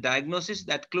alternate diagnosis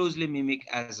that closely mimic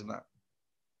asthma.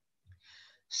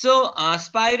 So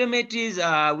spirometry is,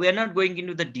 we are not going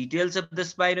into the details of the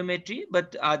spirometry,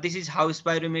 but this is how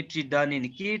spirometry done in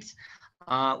kids.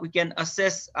 We can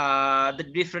assess the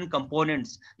different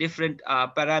components, different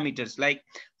parameters. Like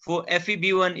for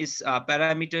FEV1 is a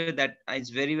parameter that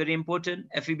is very, very important.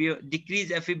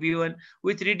 Decreased FEV1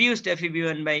 with reduced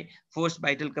FEV1 by forced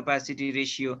vital capacity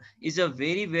ratio is a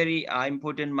very, very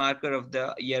important marker of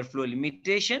the airflow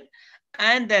limitation.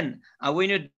 And then when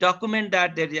you document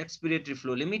that there is expiratory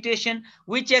flow limitation,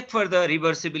 we check for the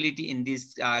reversibility in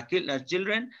these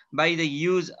children by the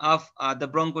use of the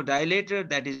bronchodilator,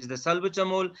 that is the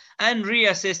salbutamol, and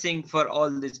reassessing for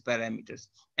all these parameters.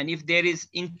 And if there is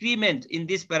increment in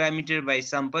this parameter by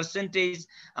some percentage,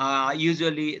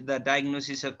 usually the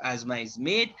diagnosis of asthma is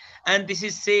made. And this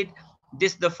is said,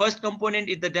 the first component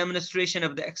is the demonstration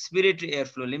of the expiratory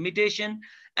airflow limitation,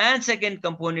 and second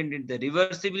component is the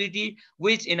reversibility,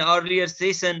 which in earlier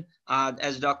session,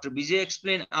 as Dr. Vijay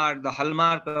explained, are the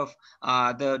hallmark of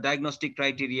the diagnostic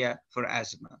criteria for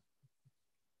asthma.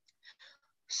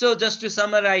 So just to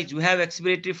summarize, we have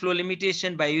expiratory flow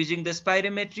limitation by using the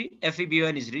spirometry.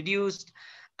 FEV1 is reduced,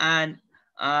 and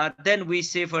then we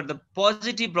say for the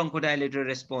positive bronchodilator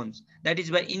response, that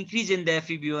is by increase in the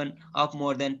FEV1 of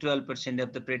more than 12%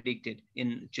 of the predicted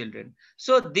in children.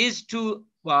 So these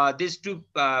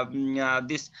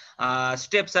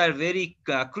steps are very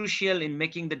crucial in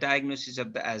making the diagnosis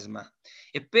of the asthma.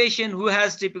 A patient who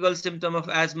has typical symptom of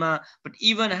asthma, but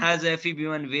even has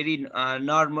FEV1 very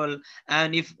normal,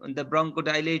 and if the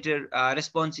bronchodilator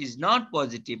response is not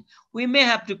positive, we may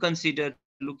have to consider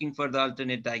looking for the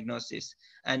alternate diagnosis.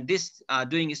 And this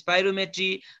doing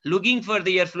spirometry, looking for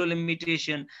the airflow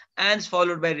limitation, and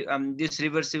followed by this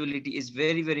reversibility is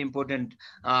very, very important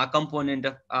component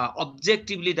of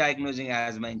objectively diagnosing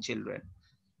asthma in children.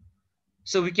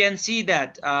 So we can see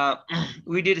that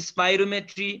we did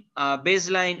spirometry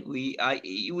baseline. We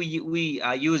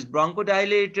used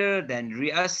bronchodilator, then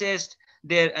reassessed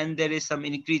there, and there is some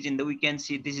increase in the. We can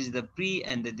see this is the pre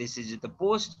and this is the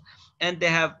post. and they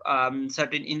have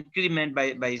certain increment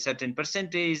by certain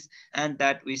percentage, and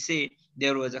that we say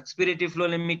there was expiratory flow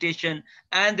limitation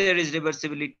and there is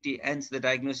reversibility, hence the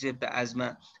diagnosis of the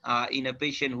asthma in a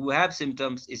patient who have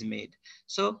symptoms is made.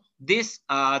 So this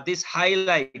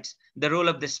highlights the role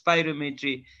of the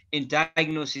spirometry in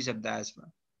diagnosis of the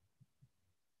asthma.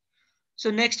 So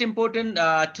next important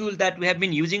tool that we have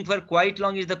been using for quite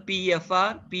long is the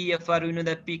PEFR. PEFR, we know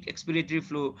that peak expiratory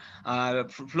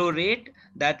flow rate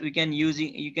that you can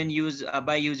use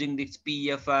by using this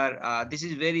PEFR. This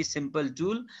is very simple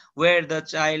tool where the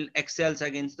child excels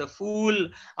against the full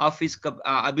of his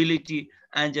ability,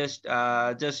 and just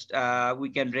we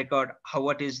can record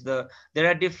what is there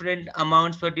are different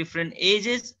amounts for different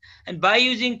ages, and by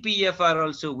using PEFR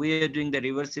also we are doing the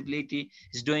reversibility,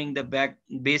 is doing the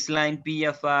baseline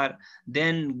PEFR,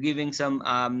 then giving some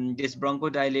this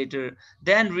bronchodilator,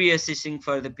 then reassessing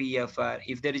for the PEFR.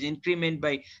 If there is increment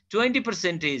by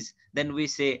 20%, then we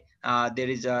say there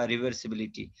is a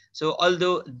reversibility. So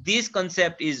although this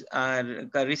concept is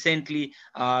recently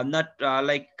not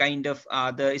like kind of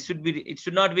it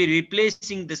should not be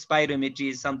replacing the spirometry,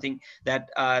 is something that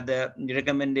the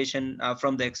recommendation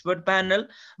from the expert panel,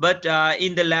 but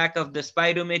in the lack of the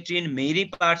spirometry in many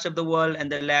parts of the world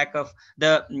and the lack of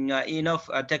the enough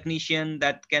technician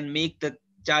that can make the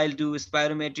child do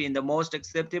spirometry in the most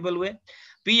acceptable way,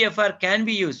 PFR can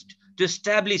be used to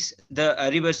establish the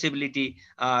reversibility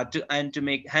to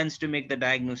make the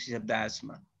diagnosis of the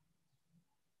asthma.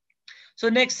 So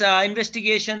next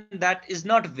investigation that is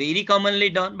not very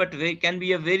commonly done, but can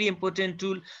be a very important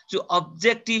tool to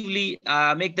objectively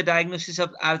make the diagnosis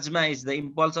of asthma is the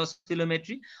impulse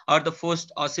oscillometry or the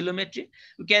forced oscillometry.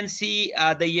 You can see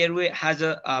the airway has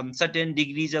a certain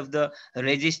degrees of the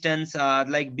resistance,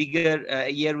 like bigger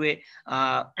airway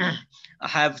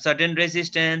have certain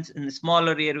resistance, and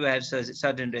smaller airway has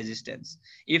certain resistance.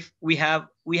 If we have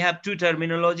two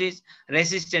terminologies,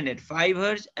 resistant at 5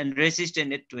 Hz and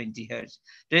resistant at 20 Hz.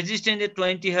 Resistant at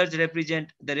 20 Hz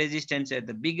represent the resistance at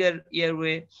the bigger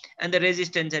airway, and the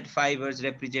resistance at 5 Hz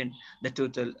represent the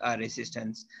total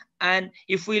resistance. And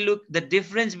if we look, the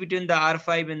difference between the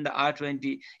R5 and the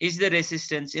R20 is the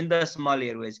resistance in the small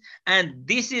airways. And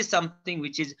this is something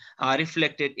which is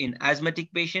reflected in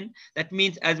asthmatic patient. That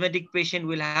means asthmatic patient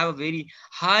will have a very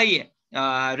high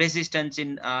resistance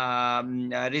in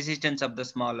resistance of the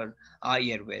smaller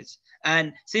airways.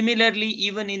 And similarly,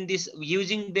 even in this,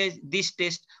 using this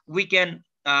test, we can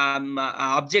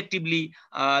objectively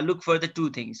look for the two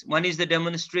things. One is the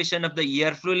demonstration of the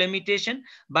airflow limitation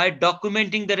by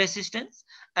documenting the resistance,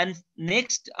 and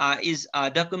next is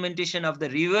documentation of the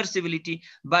reversibility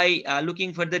by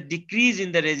looking for the decrease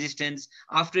in the resistance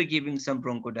after giving some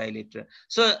bronchodilator.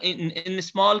 So in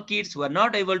small kids who are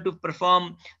not able to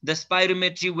perform the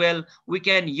spirometry well, we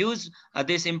can use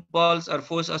this impulse or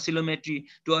force oscillometry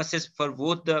to assess for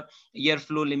both the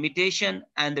airflow limitation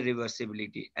and the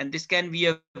reversibility. And this can be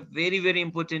a very, very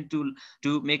important tool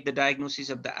to make the diagnosis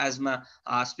of the asthma,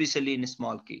 especially in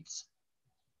small kids.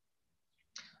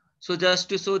 So just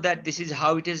to show that this is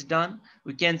how it is done,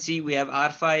 we can see we have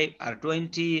R5,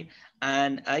 R20,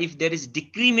 and if there is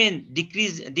decrease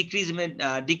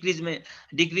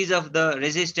of the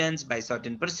resistance by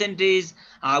certain percentage,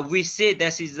 we say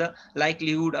this is the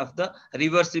likelihood of the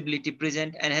reversibility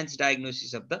present, and hence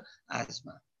diagnosis of the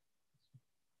asthma.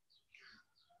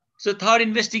 So third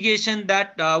investigation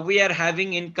that we are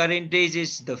having in current days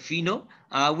is the FeNO.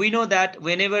 We know that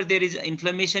whenever there is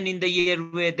inflammation in the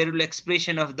airway, there will be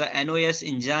expression of the NOS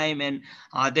enzyme, and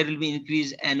there will be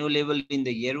increased NO level in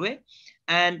the airway.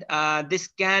 And this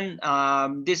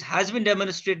has been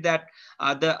demonstrated that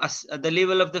the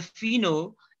level of the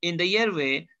FeNO in the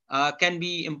airway can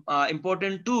be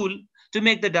important tool to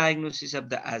make the diagnosis of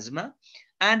the asthma.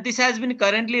 And this has been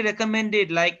currently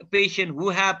recommended like a patient who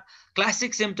have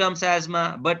classic symptoms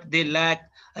asthma, but they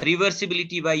lack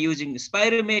reversibility by using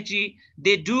spirometry.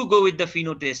 They do go with the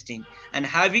FeNO testing, and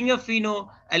having a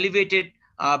FeNO elevated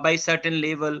by certain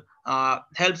level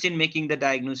helps in making the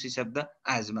diagnosis of the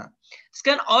asthma. This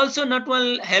can also not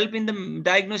only help in the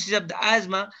diagnosis of the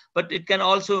asthma, but it can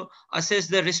also assess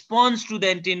the response to the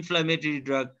anti-inflammatory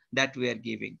drug that we are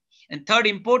giving. And third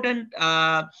important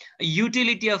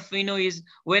utility of FeNO is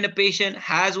when a patient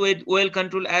has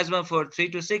well-controlled asthma for 3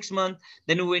 to 6 months,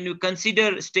 then when you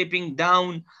consider stepping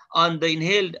down on the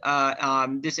inhaled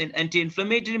this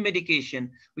anti-inflammatory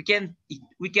medication, we can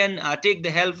we can take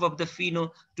the help of the pheno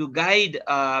to guide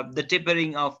the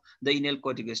tapering of the inhaled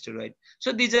corticosteroid.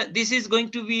 So this is going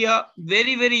to be a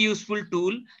very, very useful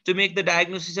tool to make the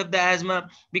diagnosis of the asthma,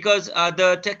 because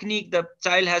the technique the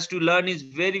child has to learn is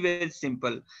very, very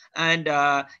simple, and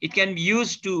it can be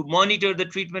used to monitor the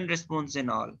treatment response and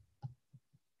all.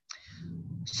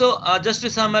 So just to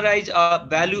summarize,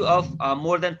 value of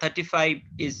more than 35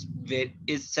 is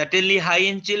certainly high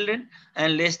in children,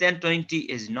 and less than 20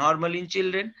 is normal in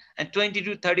children, and 20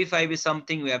 to 35 is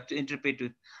something we have to interpret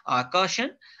with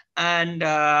caution. And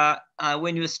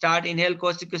when you start inhaled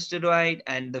corticosteroid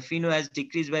and the pheno has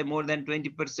decreased by more than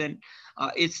 20%,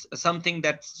 it's something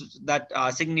that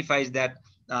signifies that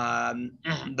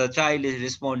the child is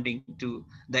responding to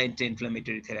the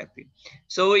anti-inflammatory therapy.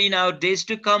 So in our days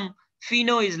to come,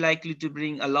 pheno is likely to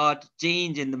bring a lot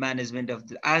change in the management of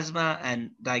the asthma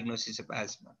and diagnosis of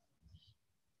asthma.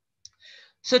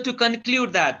 So to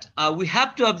conclude that, we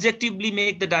have to objectively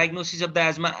make the diagnosis of the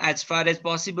asthma as far as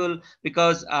possible,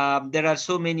 because there are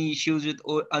so many issues with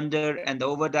under and the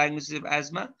over diagnosis of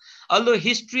asthma. Although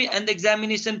history and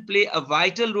examination play a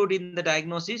vital role in the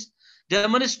diagnosis,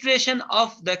 demonstration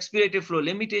of the expiratory flow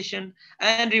limitation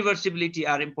and reversibility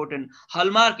are important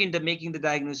hallmark in the making the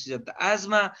diagnosis of the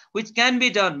asthma, which can be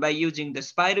done by using the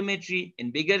spirometry in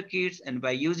bigger kids and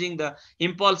by using the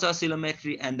impulse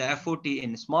oscillometry and the FOT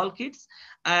in small kids.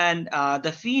 And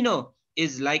the pheno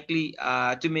is likely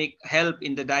to make help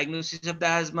in the diagnosis of the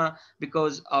asthma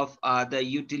because of the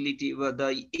utility,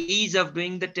 the ease of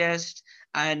doing the test,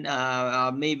 and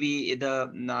maybe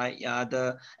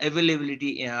the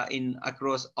availability in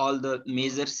across all the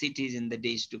major cities in the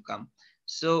days to come.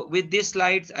 So with these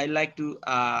slides, I'd like to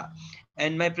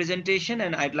end my presentation,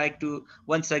 and I'd like to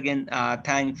once again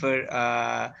thank for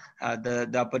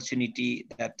the opportunity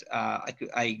that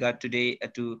I got today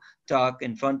to talk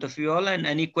in front of you all. And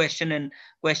any question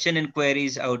and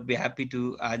queries, I would be happy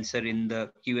to answer in the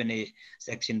Q&A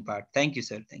section part. Thank you,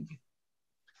 sir. Thank you.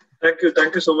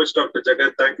 Thank you so much, Dr.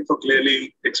 Jagat. Thank you for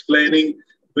clearly explaining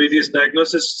various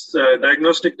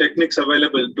diagnostic techniques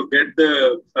available to get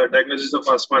the diagnosis of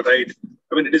asthma right.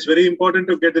 I mean, it is very important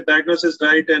to get the diagnosis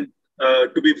right and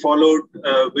to be followed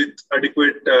with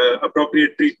adequate,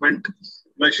 appropriate treatment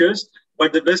measures.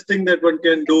 But the best thing that one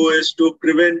can do is to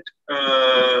prevent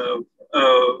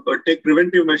or take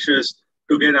preventive measures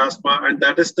to get asthma. And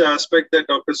that is the aspect that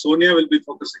Dr. Sonia will be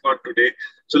focusing on today.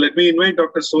 So let me invite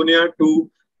Dr. Sonia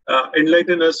to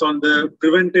enlighten us on the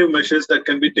preventive measures that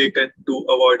can be taken to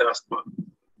avoid asthma.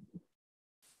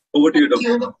 Over to you,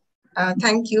 Doctor.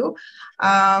 Thank you.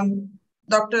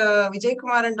 Dr. Vijay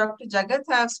Kumar and Dr. Jagat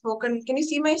have spoken. Can you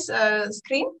see my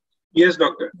screen? Yes,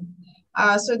 Doctor.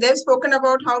 So they've spoken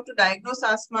about how to diagnose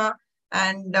asthma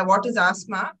and what is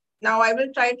asthma. Now I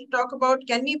will try to talk about,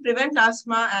 can we prevent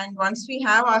asthma, and once we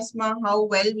have asthma, how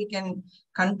well we can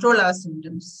control our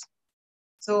symptoms.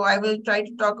 So I will try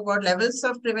to talk about levels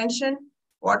of prevention,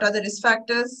 what are the risk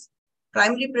factors,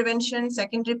 primary prevention,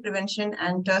 secondary prevention,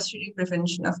 and tertiary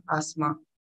prevention of asthma.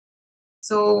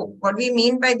 So what we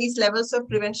mean by these levels of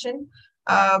prevention,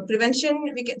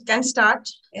 prevention we can start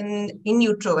in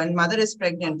utero when mother is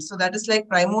pregnant. So that is like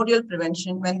primordial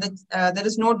prevention when there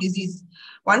is no disease.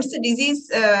 Once the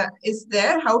disease is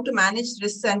there, how to manage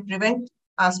risks and prevent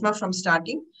asthma from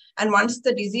starting. And once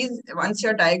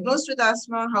you're diagnosed with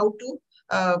asthma, how to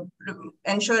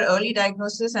ensure early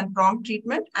diagnosis and prompt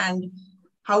treatment, and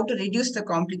how to reduce the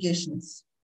complications.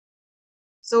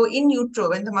 So in utero,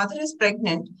 when the mother is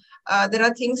pregnant, there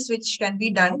are things which can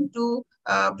be done to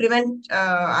prevent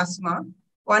asthma.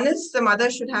 One is the mother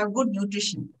should have good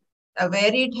nutrition, a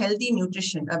varied, healthy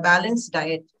nutrition, a balanced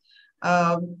diet.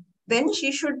 Then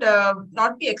she should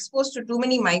not be exposed to too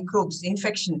many microbes,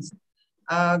 infections.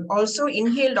 Also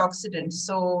inhaled oxidants,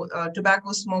 so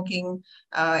tobacco smoking,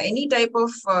 any type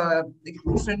of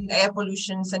different air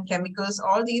pollutions and chemicals,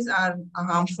 all these are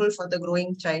harmful for the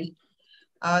growing child.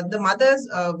 The mother's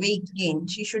weight gain,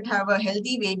 she should have a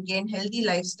healthy weight gain, healthy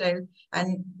lifestyle,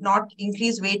 and not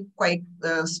increase weight quite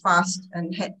fast,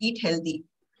 and eat healthy.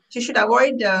 She should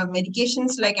avoid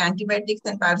medications like antibiotics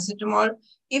and paracetamol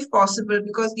if possible,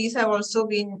 because these have also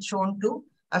been shown to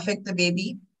affect the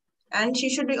baby. And she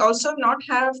should also not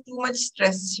have too much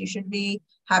stress. She should be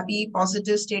happy,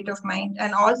 positive state of mind,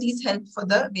 and all these help for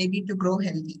the baby to grow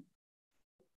healthy.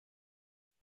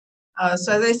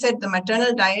 So as I said, the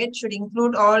maternal diet should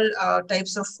include all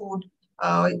types of food,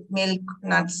 milk,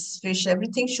 nuts, fish,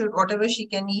 everything should, whatever she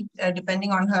can eat,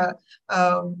 depending on her,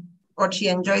 what she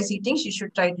enjoys eating, she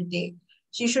should try to take.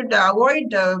 She should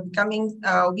avoid becoming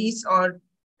obese or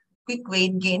quick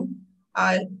weight gain.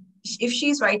 if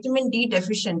she's vitamin D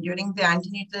deficient during the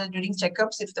antenatal, during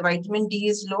checkups, if the vitamin D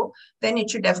is low, then it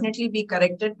should definitely be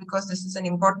corrected, because this is an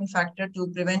important factor to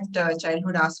prevent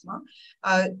childhood asthma.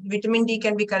 Vitamin D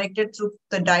can be corrected through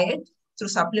the diet, through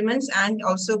supplements, and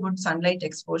also good sunlight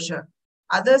exposure.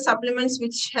 Other supplements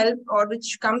which help or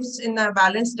which comes in a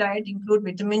balanced diet include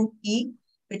vitamin E,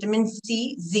 vitamin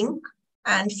C, zinc,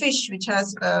 and fish, which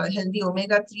has healthy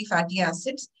omega-3 fatty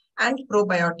acids, and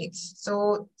probiotics.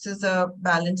 So this is a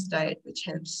balanced diet which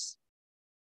helps.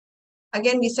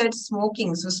 Again, we said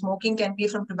smoking. So smoking can be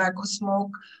from tobacco smoke,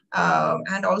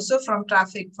 and also from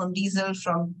traffic, from diesel,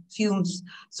 from fumes.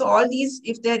 So all these,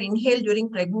 if they're inhaled during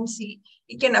pregnancy,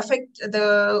 it can affect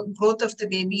the growth of the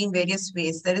baby in various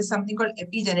ways. There is something called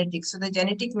epigenetics. So the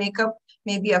genetic makeup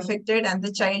may be affected, and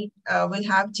the child will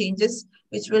have changes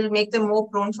which will make them more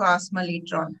prone for asthma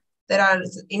later on. There are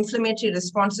inflammatory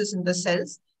responses in the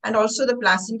cells, and also the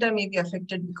placenta may be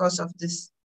affected because of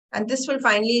this. And this will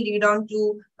finally lead on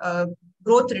to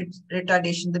growth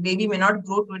retardation. The baby may not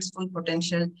grow to its full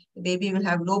potential. The baby will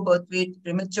have low birth weight,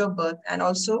 premature birth, and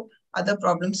also other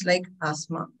problems like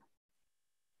asthma.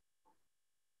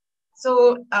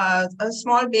 So a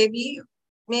small baby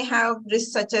may have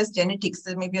risks such as genetics.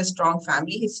 There may be a strong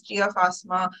family history of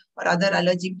asthma or other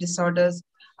allergic disorders.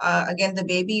 Again, the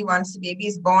baby, once the baby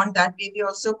is born, that baby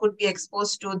also could be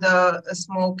exposed to the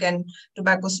smoke and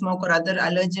tobacco smoke or other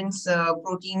allergens,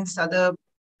 proteins, other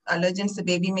allergens the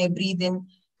baby may breathe in.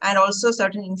 And also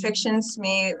certain infections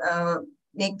may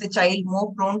make the child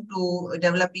more prone to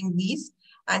developing these.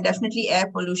 And definitely air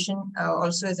pollution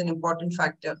also is an important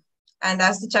factor. And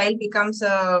as the child becomes,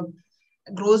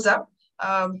 grows up,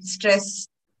 stress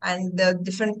and the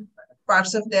different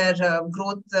parts of their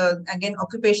growth, again,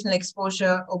 occupational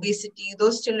exposure, obesity,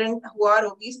 those children who are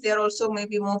obese, they are also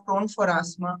maybe more prone for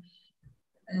asthma.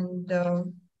 And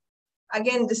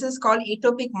again, this is called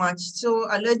atopic march. So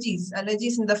allergies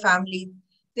in the family,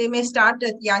 they may start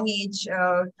at young age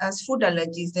as food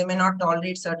allergies. They may not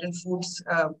tolerate certain foods,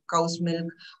 cow's milk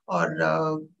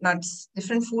or nuts,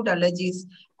 different food allergies,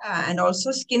 and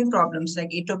also skin problems like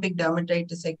atopic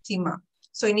dermatitis, eczema.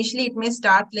 So initially it may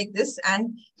start like this,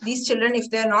 and these children, if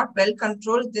they are not well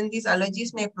controlled, then these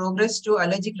allergies may progress to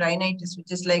allergic rhinitis,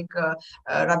 which is like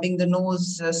rubbing the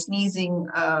nose, sneezing,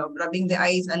 rubbing the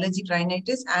eyes, allergic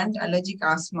rhinitis, and allergic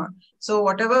asthma. So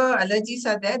whatever allergies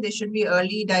are there, they should be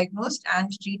early diagnosed and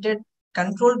treated,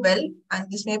 controlled well, and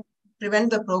this may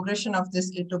prevent the progression of this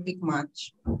atopic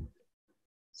march.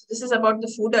 So this is about the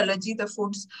food allergy. The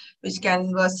foods which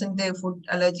can worsen the food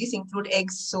allergies include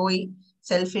eggs, soy,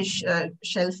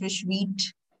 shellfish,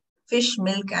 wheat, fish,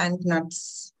 milk, and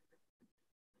nuts.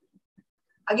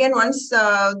 Again, once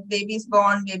baby is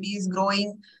born, baby is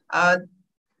growing,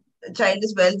 child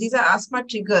is well, these are asthma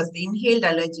triggers, the inhaled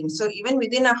allergens. So even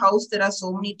within a house, there are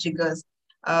so many triggers.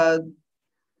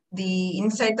 The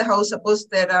inside the house, suppose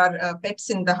there are pets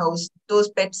in the house,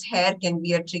 those pets' hair can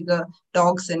be a trigger,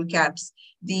 dogs and cats.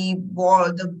 The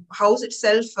house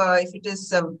itself, if it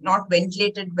is not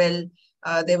ventilated well,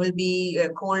 there will be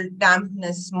cold,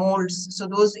 dampness, molds. So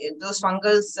those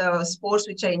fungal spores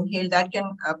which are inhaled, that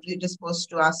can predispose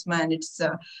to asthma and its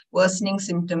worsening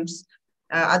symptoms.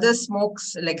 Other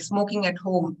smokes, like smoking at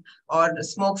home or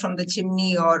smoke from the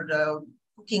chimney or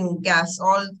cooking gas,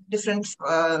 all different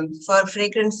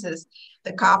fragrances,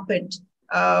 the carpet,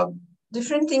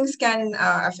 different things can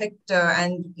affect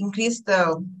and increase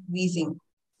the wheezing.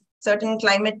 Certain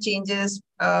climate changes,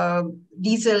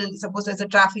 diesel, suppose there's a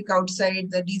traffic outside,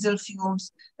 the diesel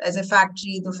fumes, there's a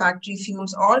factory, the factory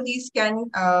fumes, all these can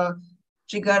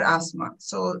trigger asthma.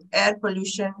 So air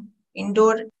pollution,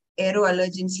 indoor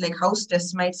aeroallergens like house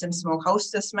dust mites and smoke.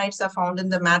 House dust mites are found in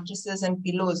the mattresses and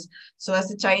pillows. So as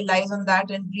the child lies on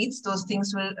that and breathes, those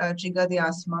things will trigger the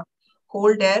asthma.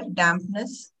 Cold air,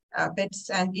 dampness, pets,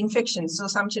 and infections. So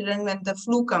some children, when the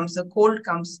flu comes, the cold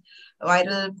comes,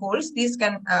 viral colds, these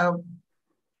can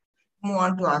move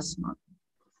on to asthma.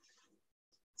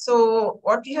 So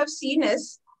what we have seen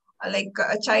is like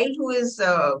a child who is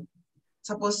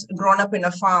suppose grown up in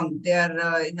a farm,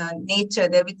 they're in a nature,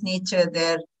 they're with nature,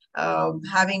 they're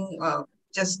having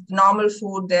just normal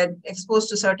food, they're exposed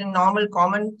to certain normal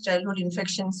common childhood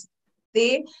infections.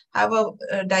 They have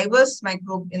a diverse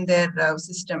microbe in their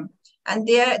system, and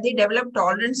they develop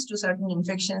tolerance to certain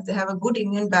infections. They have a good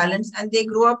immune balance, and they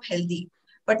grow up healthy.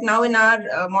 But now in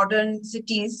our modern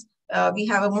cities, we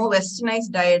have a more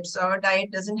westernized diet. So our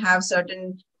diet doesn't have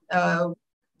certain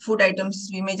food items.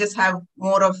 We may just have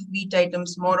more of wheat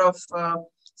items, more of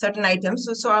certain items.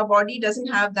 So our body doesn't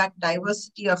have that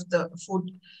diversity of the food.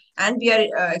 And we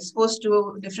are exposed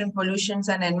to different pollutions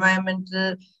and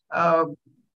environmental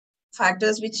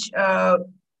factors which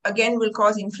again will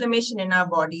cause inflammation in our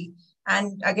body.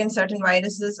 And again, certain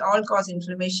viruses all cause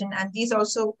inflammation. And these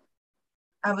also,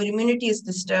 our immunity is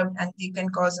disturbed and they can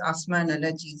cause asthma and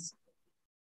allergies.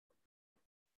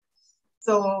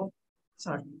 So,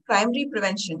 primary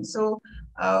prevention. So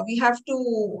we have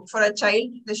to, for a child,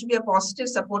 there should be a positive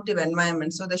supportive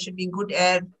environment. So there should be good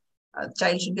air.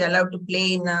 Child should be allowed to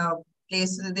play in a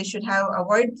place. They should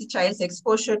avoid the child's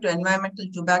exposure to environmental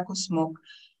tobacco smoke.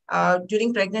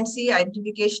 During pregnancy,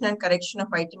 identification and correction of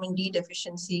vitamin D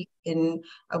deficiency in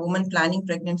a woman planning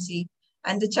pregnancy.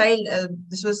 And the child,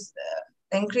 this was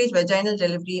encourage vaginal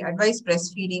delivery, advise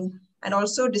breastfeeding, and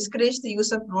also discourage the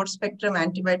use of broad-spectrum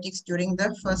antibiotics during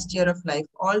the first year of life.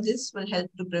 All this will help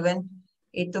to prevent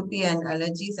atopy and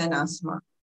allergies and asthma.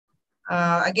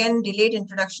 Again, delayed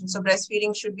introduction. So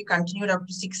breastfeeding should be continued up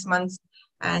to 6 months.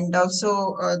 And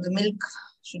also the milk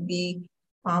should be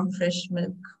farm fresh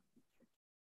milk.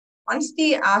 Once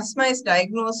the asthma is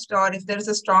diagnosed, or if there is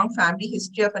a strong family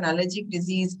history of an allergic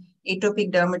disease,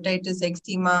 atopic dermatitis,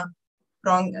 eczema,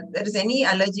 there is any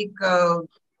allergic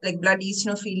like blood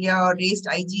eosinophilia or raised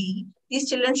IgE, these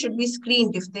children should be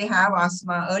screened if they have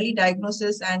asthma. Early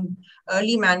diagnosis and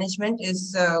early management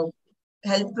is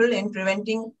helpful in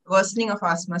preventing worsening of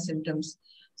asthma symptoms.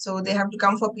 So they have to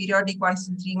come for periodic once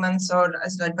in 3 months, or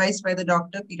as advised by the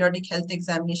doctor, periodic health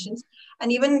examinations,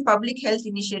 and even public health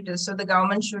initiatives. So the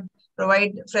government should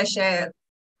provide fresh air,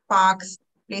 parks,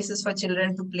 places for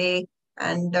children to play,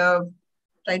 and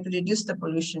try to reduce the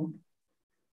pollution.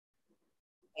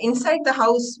 Inside the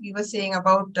house, we were saying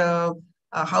about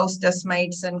house dust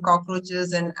mites and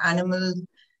cockroaches and animals.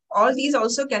 All these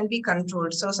also can be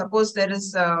controlled. So suppose there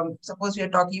is, suppose we are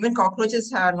talking, even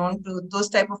cockroaches are known to, those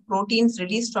type of proteins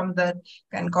released from that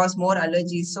can cause more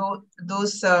allergies. So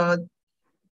those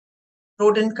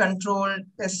rodent control,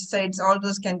 pesticides, all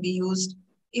those can be used.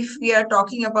 If we are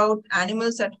talking about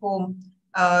animals at home,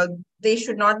 they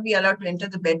should not be allowed to enter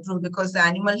the bedroom because the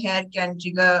animal hair can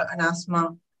trigger an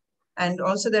asthma. And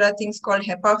also there are things called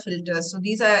HEPA filters. So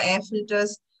these are air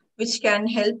filters which can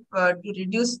help to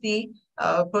reduce the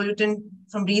pollutant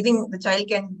from breathing. The child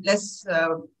can less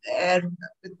air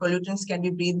with pollutants can be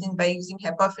breathed in by using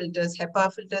HEPA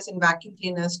filters in vacuum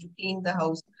cleaners to clean the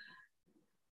house.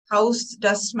 House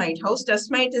dust mite. House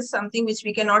dust mite is something which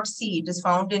we cannot see. It is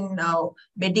found in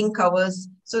bedding covers.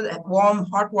 So warm,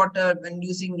 hot water when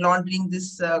using laundering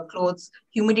this clothes.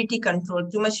 Humidity control.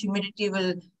 Too much humidity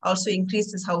will also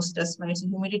increase this house dust mite. So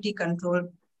humidity control.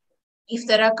 If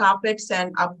there are carpets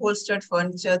and upholstered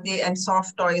furniture and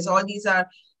soft toys, all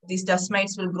these dust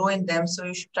mites will grow in them. So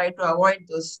you should try to avoid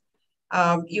those.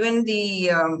 Even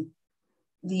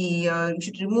you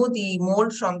should remove the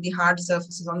mold from the hard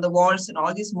surfaces on the walls, and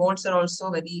all these molds are also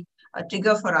very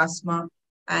trigger for asthma.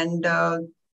 And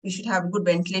we should have good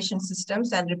ventilation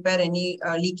systems and repair any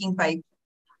leaking pipe.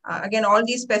 Again, all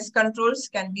these pest controls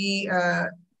can be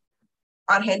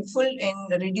are helpful in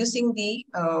reducing the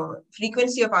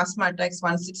frequency of asthma attacks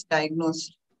once it's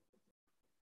diagnosed.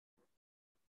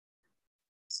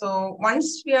 So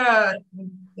once we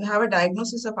have a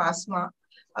diagnosis of asthma,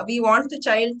 we want the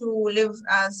child to live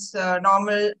as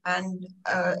normal, and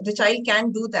the child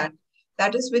can do that.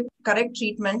 That is with correct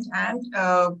treatment and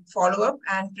follow-up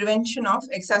and prevention of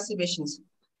exacerbations.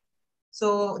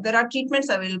 So there are treatments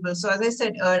available. So as I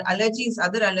said, allergies,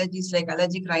 other allergies like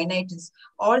allergic rhinitis,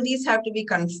 all these have to be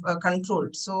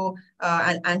controlled. So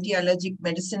anti-allergic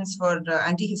medicines for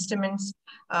antihistamines,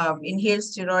 inhaled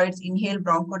steroids, inhaled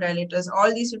bronchodilators,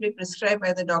 all these should be prescribed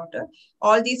by the doctor.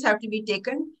 All these have to be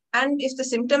taken. And if the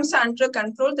symptoms are under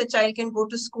control, the child can go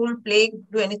to school, play,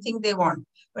 do anything they want.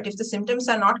 But if the symptoms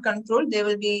are not controlled, they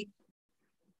will be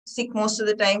sick most of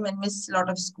the time and miss a lot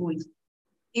of school.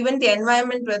 Even the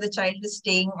environment where the child is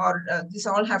staying, or this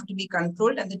all have to be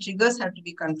controlled, and the triggers have to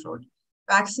be controlled.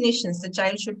 Vaccinations, the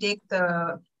child should take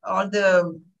all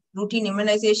the routine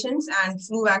immunizations and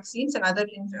flu vaccines and other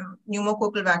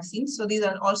pneumococcal vaccines. So these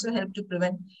are also help to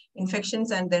prevent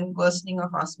infections and then worsening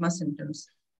of asthma symptoms.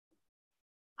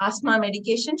 Asthma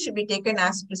medication should be taken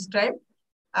as prescribed.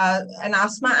 An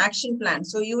asthma action plan.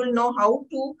 So you will know how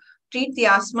to treat the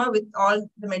asthma with all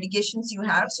the medications you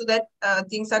have, so that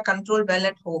things are controlled well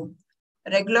at home.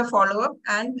 Regular follow-up,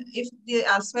 and if the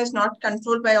asthma is not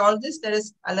controlled by all this, there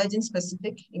is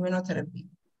allergen-specific immunotherapy.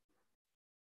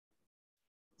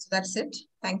 So that's it.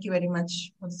 Thank you very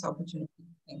much for this opportunity.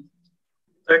 Thank you.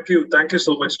 Thank you. Thank you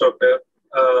so much, Doctor.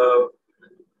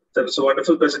 That was a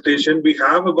wonderful presentation. We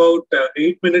have about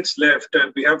 8 minutes left,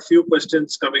 and we have a few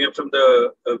questions coming up from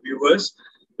the viewers.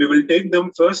 We will take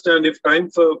them first, and if time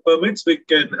permits, we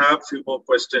can have a few more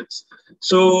questions.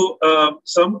 So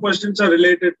some questions are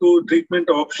related to treatment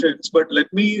options, but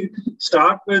let me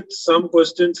start with some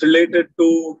questions related to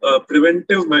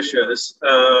preventive measures.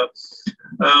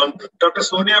 Dr.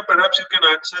 Sonia, perhaps you can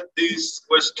answer this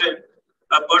question.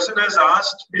 A person has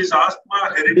asked, is asthma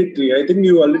hereditary? I think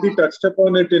you already touched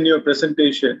upon it in your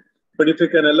presentation, but if you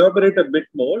can elaborate a bit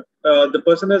more. The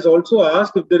person has also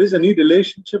asked if there is any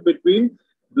relationship between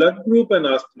blood group and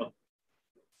asthma.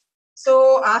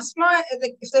 So asthma,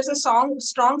 like if there's a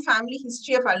strong family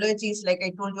history of allergies, like I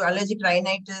told you, allergic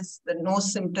rhinitis, the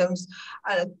nose symptoms,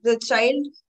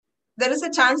 there is a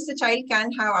chance the child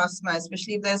can have asthma,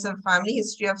 especially if there's a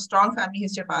strong family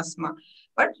history of asthma.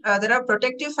 But there are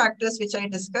protective factors which I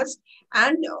discussed.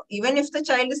 And even if the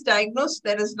child is diagnosed,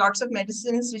 there is lots of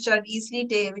medicines which are easily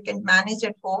we can manage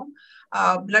at home.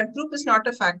 Blood group is not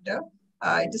a factor.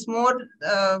 It is more,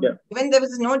 even there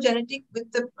is no genetic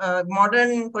with the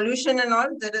modern pollution and all,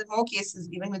 there are more cases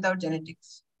even without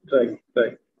genetics. Right.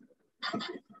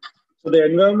 So the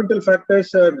environmental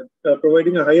factors are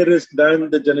providing a higher risk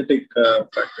than the genetic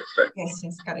factors, right?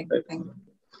 Yes, correct. Right. Thank you.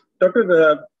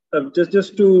 Doctor,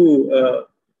 just to,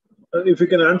 if you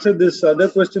can answer this other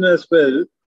question as well,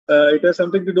 it has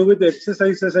something to do with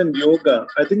exercises and yoga.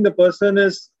 I think the person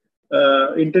is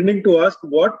intending to ask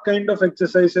what kind of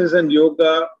exercises and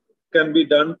yoga can be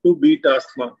done to beat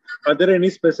asthma. Are there any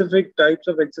specific types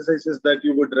of exercises that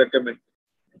you would recommend?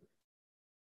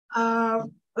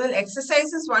 Well,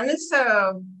 exercises, one is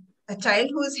a child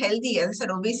who is healthy, as I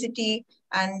said, obesity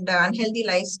and unhealthy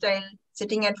lifestyle,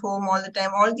 sitting at home all the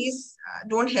time, all these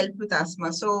don't help with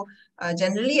asthma. So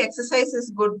generally exercise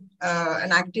is good,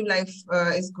 an active life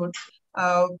is good.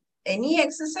 Any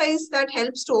exercise that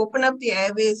helps to open up the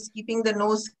airways, keeping the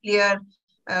nose clear,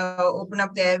 open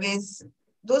up the airways,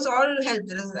 those all help.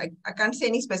 I can't say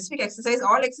any specific exercise.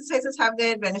 All exercises have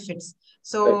their benefits.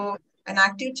 So an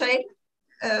active child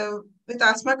with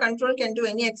asthma control can do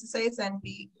any exercise and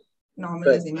be normal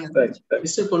as any other.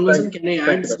 Mr. Ponvasan, can I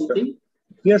add something?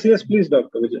 Yes, please,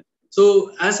 Dr. Vijay.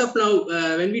 So as of now,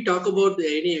 when we talk about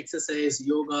any exercise,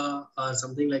 yoga or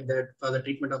something like that for the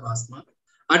treatment of asthma,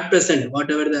 at present,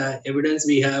 whatever the evidence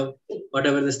we have,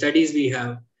 whatever the studies we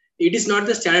have, it is not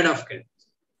the standard of care.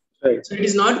 Right. So it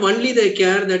is not only the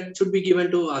care that should be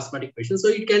given to asthmatic patients. So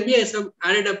it can be some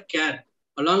added up care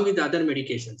along with other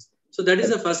medications. So that is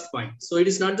the first point. So it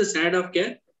is not the standard of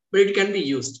care, but it can be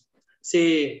used.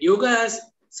 Say yoga has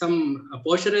some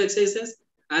postural exercises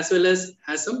as well as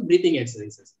has some breathing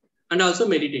exercises and also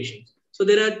meditation. So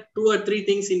there are 2 or 3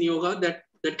 things in yoga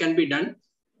that can be done.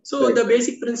 So the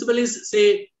basic principle is,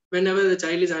 say, whenever the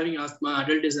child is having asthma,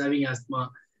 adult is having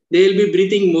asthma, they will be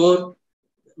breathing more.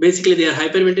 Basically, they are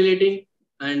hyperventilating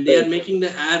and they are making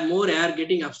the more air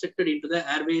getting obstructed into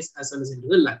the airways as well as into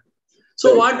the lung.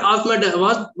 So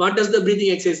what does the breathing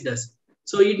exercise does?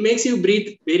 So it makes you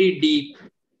breathe very deep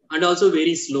and also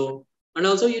very slow. And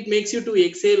also it makes you to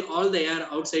exhale all the air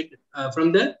outside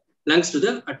from the lungs to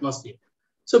the atmosphere.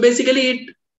 So basically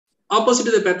it opposite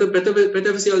to the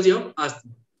pathophysiology of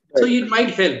asthma. So it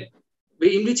might help.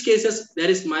 In which cases there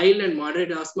is mild and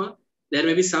moderate asthma, there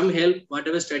may be some help,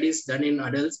 whatever studies done in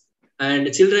adults.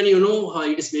 And children,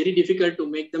 it is very difficult to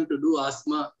make them to do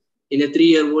asthma in a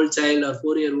 3-year-old child or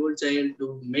 4-year-old child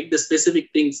to make the specific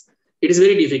things. It is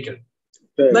very difficult.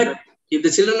 But if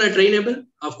the children are trainable,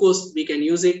 of course, we can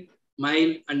use it,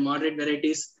 mild and moderate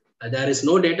varieties. There is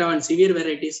no data on severe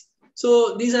varieties.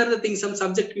 So these are the things, some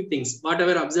subjective things,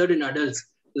 whatever observed in adults,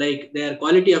 like their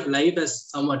quality of life has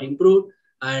somewhat improved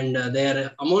and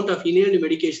their amount of inhaled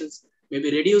medications may be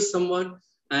reduced somewhat.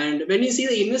 And when you see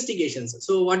the investigations,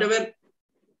 so whatever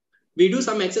we do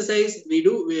some exercise, we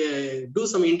do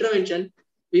some intervention,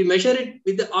 we measure it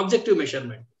with the objective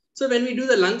measurement. So when we do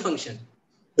the lung function,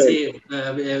 say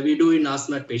we do in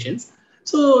asthma patients,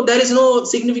 so there is no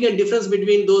significant difference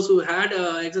between those who had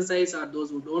exercise or those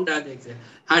who don't have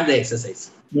had the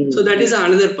exercise. So that is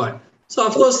another part. So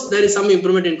of course there is some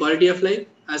improvement in quality of life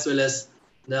as well as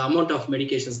the amount of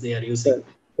medications they are using,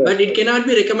 but it cannot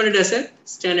be recommended as a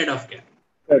standard of care.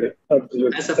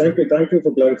 Absolutely. Thank you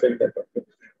for clarifying that,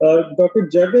 Doctor. Dr.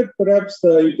 Jagat, perhaps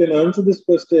you can answer this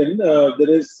question. There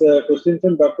is a question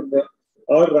from Dr.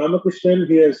 R. Ramakrishnan.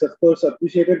 He has, of course,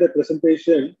 appreciated the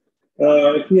presentation.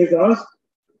 He has asked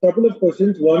a couple of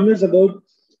questions. One is about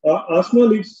asthma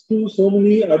leads to so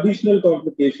many additional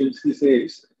complications, he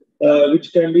says,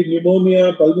 which can be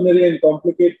pneumonia, pulmonary and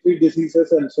complicatory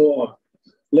diseases, and so on.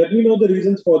 Let me know the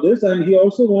reasons for this. And he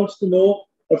also wants to know,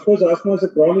 of course, asthma is a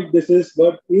chronic disease,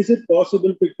 but is it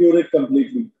possible to cure it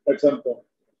completely at some point?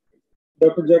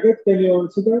 Dr. Jagat, can you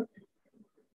answer that?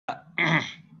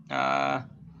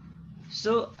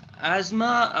 So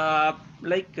asthma,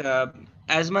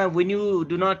 asthma, when you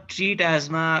do not treat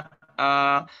asthma,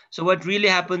 so what really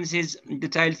happens is the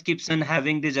child keeps on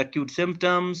having these acute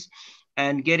symptoms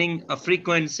and getting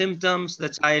frequent symptoms. The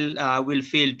child will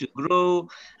fail to grow,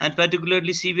 and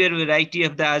particularly severe variety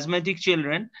of the asthmatic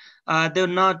children, they're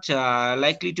not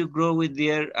likely to grow with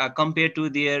their compared to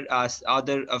their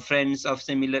other friends of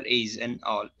similar age and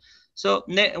all. So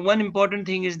one important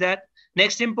thing is that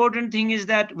next important thing is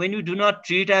that when you do not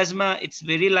treat asthma, it's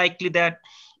very likely that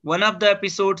one of the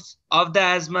episodes of the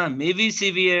asthma may be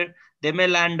severe. They may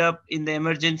land up in the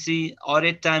emergency or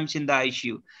at times in the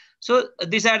ICU. So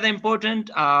these are the important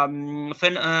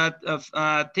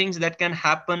things that can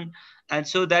happen, and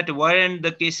so that warrant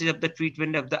the cases of the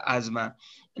treatment of the asthma.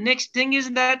 Next thing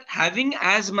is that having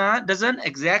asthma doesn't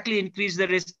exactly increase the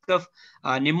risk of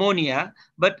pneumonia,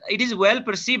 but it is well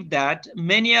perceived that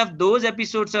many of those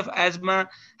episodes of asthma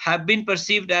have been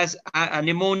perceived as a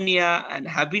pneumonia and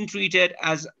have been treated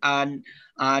as an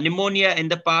pneumonia in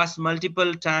the past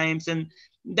multiple times, and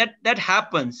that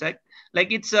happens.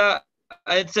 Like it's a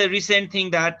recent thing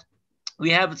that we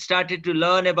have started to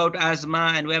learn about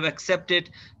asthma, and we have accepted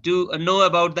to know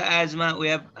about the asthma. We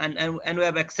have and we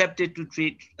have accepted to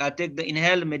take the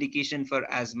inhaled medication for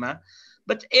asthma.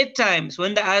 But at times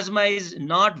when the asthma is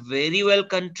not very well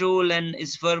controlled and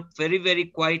is for very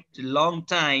quite long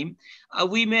time,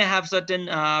 we may have certain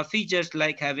features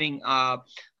like having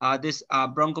this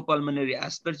bronchopulmonary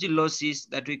aspergillosis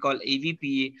that we call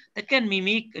AVPA that can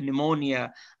mimic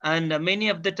pneumonia, and many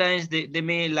of the times they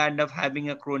may land up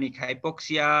having a chronic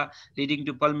hypoxia leading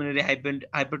to pulmonary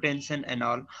hypertension and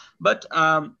all. But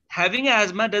having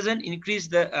asthma doesn't increase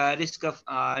the risk of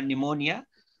pneumonia.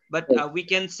 But we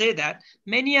can say that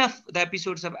many of the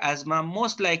episodes of asthma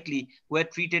most likely were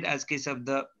treated as case of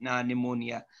the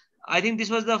pneumonia. I think this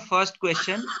was the first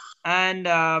question. And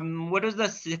what was the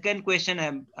second question?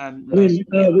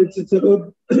 It's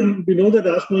about, we know that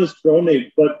asthma is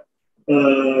chronic, but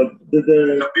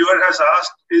the viewer has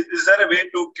asked, is there a way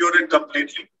to cure it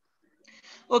completely?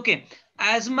 Okay.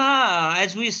 Asthma,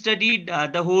 as we studied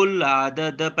the whole,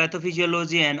 the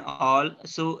pathophysiology and all,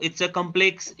 so it's a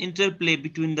complex interplay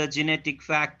between the genetic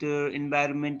factor,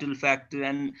 environmental factor,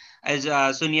 and as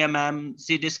Sonia ma'am,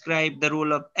 she described the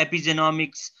role of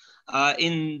epigenomics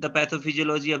in the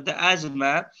pathophysiology of the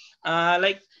asthma.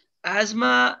 Like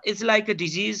asthma is like a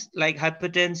disease, like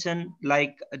hypertension,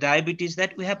 like diabetes,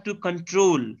 that we have to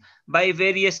control by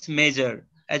various measures.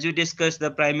 As we discussed, the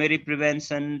primary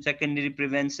prevention, secondary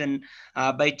prevention,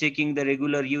 by taking the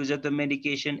regular use of the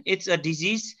medication. It's a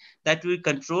disease that we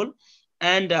control.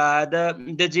 And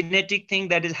the genetic thing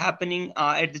that is happening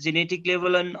at the genetic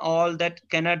level and all that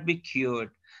cannot be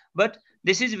cured. But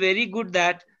this is very good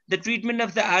that the treatment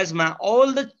of the asthma,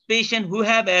 all the patients who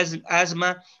have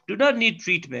asthma do not need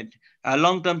treatment,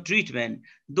 long-term treatment.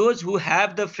 Those who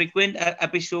have the frequent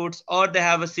episodes or they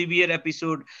have a severe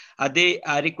episode, they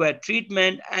require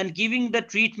treatment, and giving the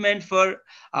treatment for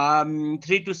 3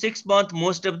 to 6 months,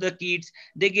 most of the kids,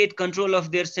 they get control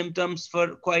of their symptoms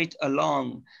for quite a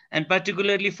long. And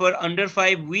particularly for under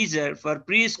 5 Weezer, for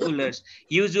preschoolers,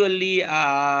 usually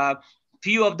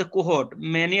few of the cohort,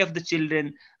 many of the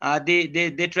children,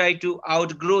 they try to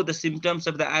outgrow the symptoms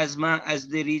of the asthma as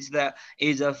they reach the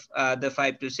age of the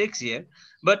 5 to 6 year.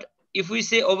 But if we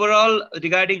say overall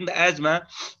regarding the asthma,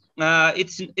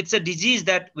 it's a disease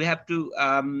that we have to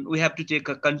take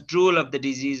a control of the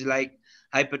disease, like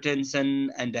hypertension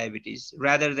and diabetes,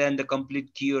 rather than the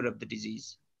complete cure of the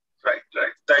disease. Right.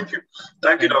 Thank you,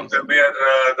 doctor. We are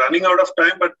running out of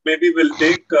time, but maybe we'll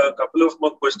take a couple of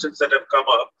more questions that have come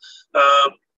up.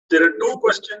 There are 2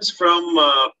 questions from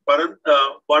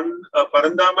Parandaman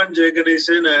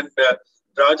Jayaganesan and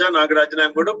Raja Nagarajan.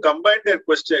 I'm going to combine their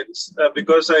questions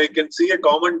because I can see a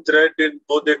common thread in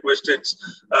both their questions.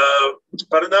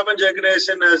 Parandaman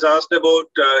Jayaganesan has asked about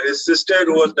his sister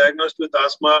who was diagnosed with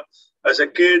asthma as a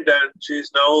kid, and she's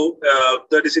now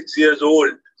 36 years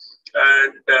old.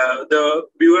 And the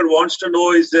viewer wants to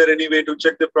know, is there any way to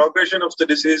check the progression of the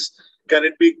disease? Can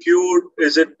it be cured?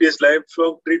 Is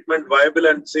lifelong treatment viable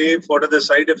and safe? What are the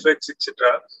side effects,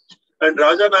 etc.? And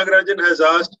Raja Nagarajan has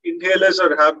asked, inhalers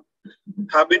or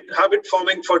habit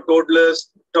forming for toddlers,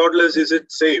 is it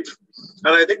safe?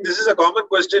 And I think this is a common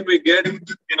question we get in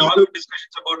all the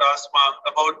discussions about asthma,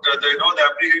 about the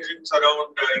apprehensions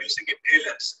around using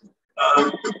inhalers.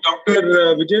 Dr.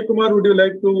 Vijay Kumar, would you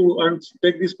like to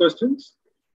take these questions?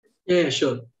 Yeah,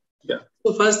 sure. Yeah.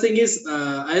 So first thing is,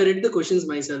 I read the questions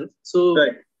myself. So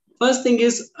First thing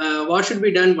is, what should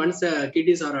be done once a kid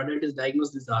or adult is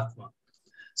diagnosed with asthma?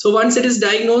 So once it is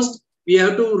diagnosed, we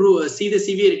have to see the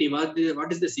severity.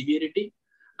 What is the severity?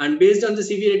 And based on the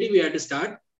severity, we have to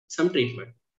start some treatment.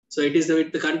 So it is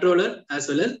with the controller as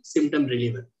well as symptom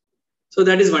reliever. So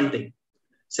that is one thing.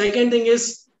 Second thing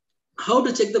is how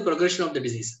to check the progression of the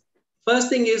disease. First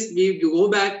thing is you go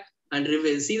back and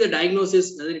see the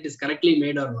diagnosis, whether it is correctly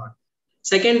made or not.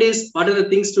 Second is what are the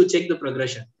things to check the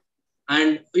progression.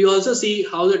 And you also see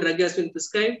how the drug has been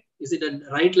prescribed. Is it at the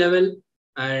right level?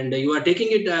 And you are taking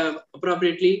it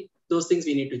appropriately. Those things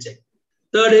we need to check.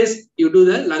 Third is you do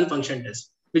the lung function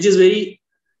test, which is very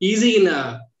easy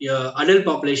in your adult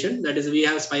population. That is, we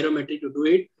have spirometry to do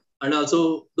it. And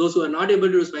also those who are not able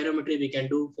to do spirometry, we can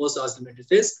do forced oximetry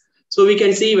test. So we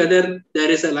can see whether there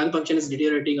is a lung function is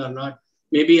deteriorating or not.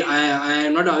 Maybe I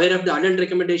am not aware of the adult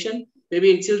recommendation.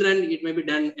 Maybe in children, it may be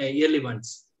done yearly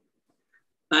once.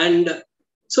 And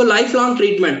so lifelong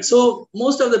treatment. So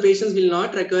most of the patients will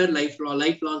not require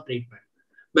lifelong treatment.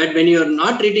 But when you are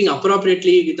not treating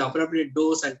appropriately with appropriate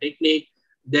dose and technique,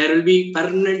 there will be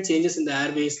permanent changes in the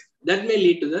airways that may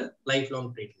lead to the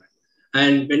lifelong treatment.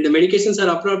 And when the medications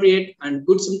are appropriate and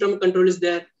good symptom control is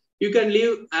there, you can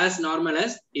live as normal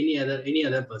as any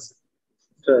other person.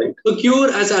 Right. So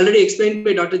cure, as already explained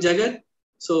by Dr. Jagat,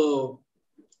 so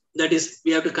that is,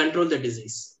 we have to control the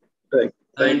disease. Right.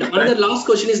 And another last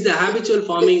question is the habitual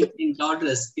forming in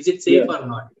toddlers. Is it safe or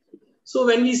not? So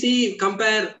when we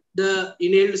compare the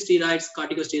inhaled steroids,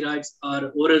 corticosteroids,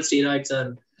 or oral steroids,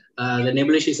 or the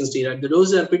nebulization steroid, the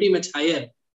doses are pretty much higher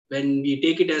when we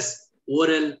take it as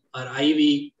oral or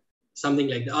IV, something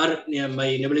like that, or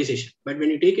by nebulization. But when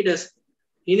you take it as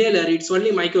inhaler, it's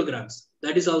only micrograms.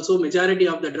 That is also majority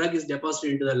of the drug is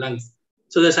deposited into the lungs.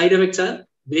 So the side effects are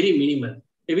very minimal.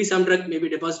 Maybe some drug may be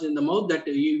deposited in the mouth that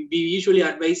we usually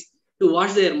advise to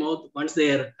wash their mouth once they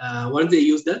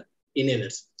use the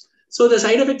inhalers. So the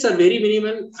side effects are very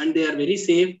minimal and they are very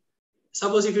safe.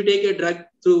 Suppose if you take a drug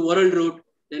through oral route,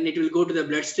 then it will go to the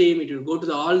bloodstream, it will go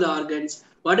to all the organs.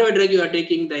 Whatever drug you are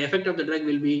taking, the effect of the drug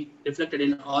will be reflected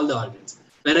in all the organs.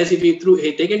 Whereas if you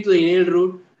take it to the inhaled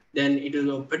route, then it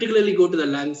will particularly go to the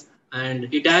lungs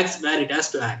and it acts where it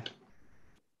has to act.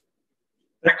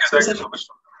 Thank you so much.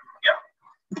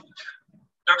 Yeah.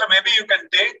 Doctor, maybe you can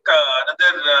take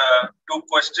another two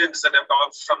questions that have come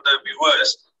up from the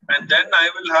viewers, and then I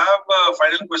will have a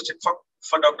final question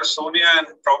for Dr. Sonia, and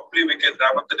probably we can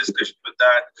wrap up the discussion with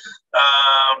that.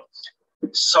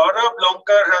 Saurabh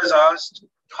Lonkar has asked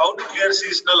how to clear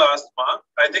seasonal asthma.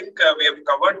 I think we have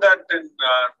covered that in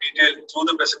detail through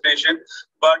the presentation,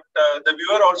 but the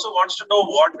viewer also wants to know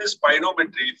what is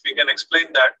spirometry, if we can explain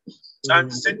that.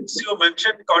 And since you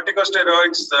mentioned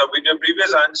corticosteroids in your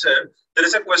previous answer, there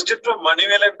is a question from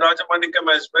Manivel and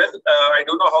Rajamanikam as well. I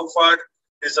don't know how far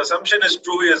his assumption is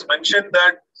true. He has mentioned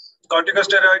that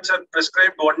corticosteroids are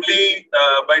prescribed only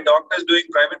by doctors doing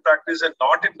private practice and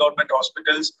not in government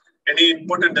hospitals. Any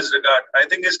input in this regard? I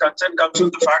think his concern comes from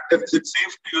the fact that is it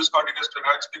safe to use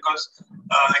corticosteroids because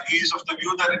he is of the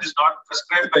view that it is not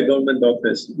prescribed by government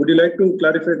doctors. Would you like to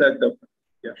clarify that, Doctor?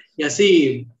 Yeah,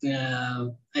 see,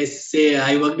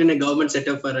 I worked in a government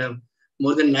setup for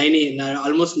more than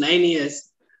almost 9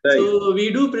 years. Right. So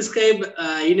we do prescribe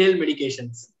inhaled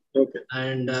medications. Okay.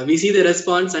 And we see the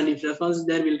response, and if response is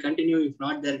there, we'll continue. If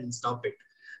not there, we'll stop it.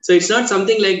 So it's not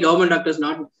something like government doctors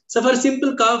not. So for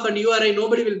simple cough and URI,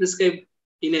 nobody will prescribe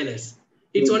inhalers.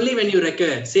 It's only when you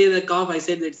require. Say the cough, I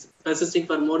said it's persisting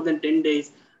for more than 10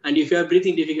 days, and if you have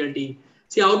breathing difficulty,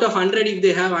 see out of 100, if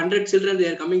they have 100 children,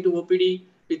 they are coming to OPD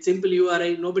with simple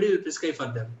URI, nobody will prescribe for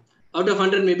them. Out of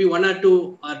 100, maybe 1 or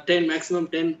 2 or 10, maximum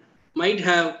 10 might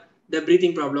have the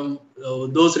breathing problem.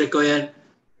 Those require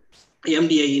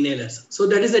MDI inhalers. So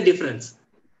that is the difference.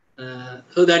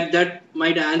 So that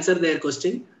might answer their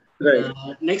question. Right.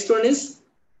 Next one is?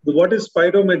 What is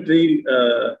spirometry?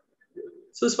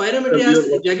 So spirometry, as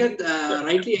Jagat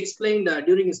rightly explained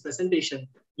during his presentation,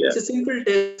 it's a simple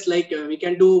test like we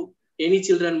can do any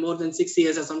children more than 6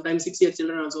 years or sometimes 6-year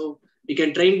children also, we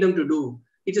can train them to do.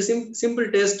 It's a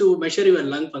simple test to measure your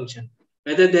lung function.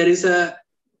 Whether there is the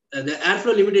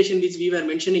airflow limitation which we were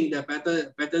mentioning, the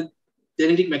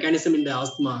pathogenetic mechanism in the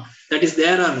asthma, that is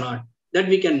there or not, that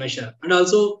we can measure. And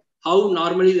also how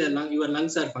normally your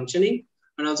lungs are functioning.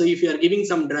 And also if you are giving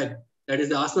some drug, that is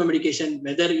the asthma medication,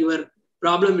 whether your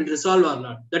problem will resolve or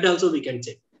not, that also we can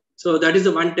check. So that is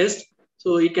the one test.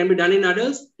 So it can be done in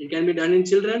adults, it can be done in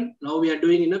children. Now we are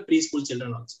doing in a preschool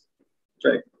children also.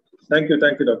 Right. Thank you,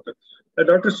 Doctor.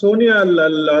 Dr. Sonia,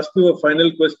 I'll ask you a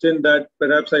final question that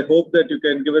perhaps I hope that you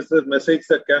can give us a message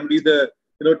that can be the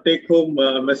take-home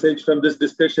message from this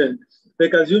discussion.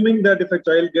 Like assuming that if a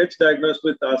child gets diagnosed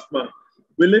with asthma,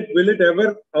 will it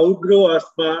ever outgrow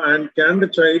asthma, and can the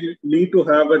child lead to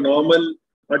have a normal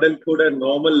adulthood and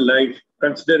normal life,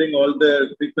 considering all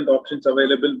the treatment options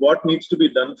available? What needs to be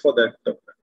done for that,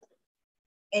 doctor?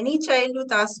 Any child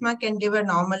with asthma can live a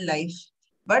normal life,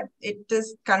 but it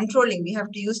is controlling. We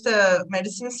have to use the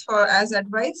medicines for as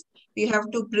advised. We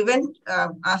have to prevent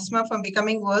asthma from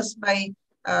becoming worse by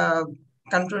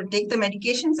take the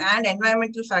medications and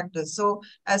environmental factors. So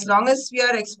as long as we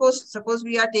are exposed, suppose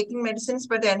we are taking medicines,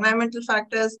 but the environmental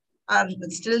factors are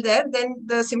still there, then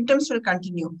the symptoms will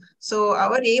continue. So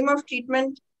our aim of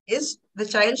treatment is the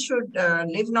child should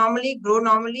live normally, grow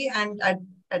normally, and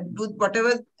do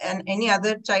whatever any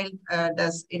other child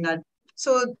does in a.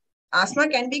 So asthma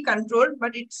can be controlled,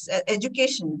 but it's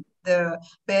education. The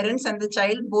parents and the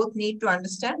child both need to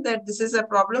understand that this is a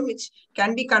problem which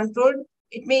can be controlled.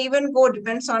 It may even go,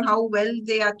 depends on how well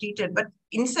they are treated. But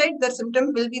inside, the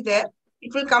symptom will be there.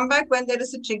 It will come back when there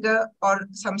is a trigger or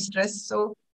some stress.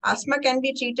 So asthma can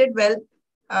be treated well.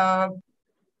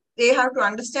 They have to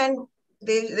understand,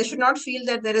 they should not feel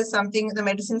that there is something, the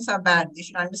medicines are bad. They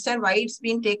should understand why it's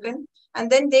been taken.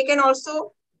 And then they can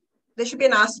also, there should be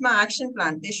an asthma action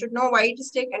plan. They should know why it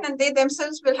is taken, and they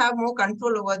themselves will have more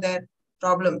control over their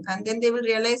problem. And then they will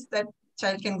realize that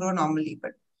child can grow normally,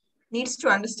 but needs to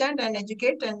understand and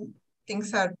educate, and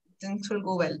things will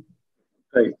go well.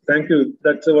 Right. Thank you.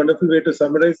 That's a wonderful way to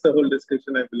summarize the whole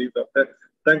discussion, I believe, Doctor.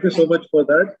 Thank you so much for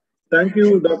that. Thank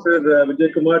you, Dr.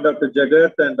 Vijay Kumar, Dr.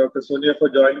 Jagat, and Dr. Sonia for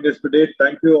joining us today.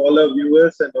 Thank you, all our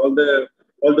viewers and all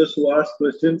those who asked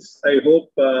questions. I hope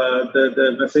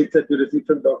the message that you received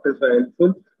from doctors were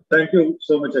helpful. Thank you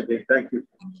so much again. Thank you.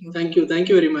 Thank you. Thank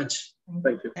you very much.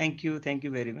 Thank you. Thank you. Thank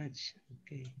you very much.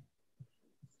 Okay.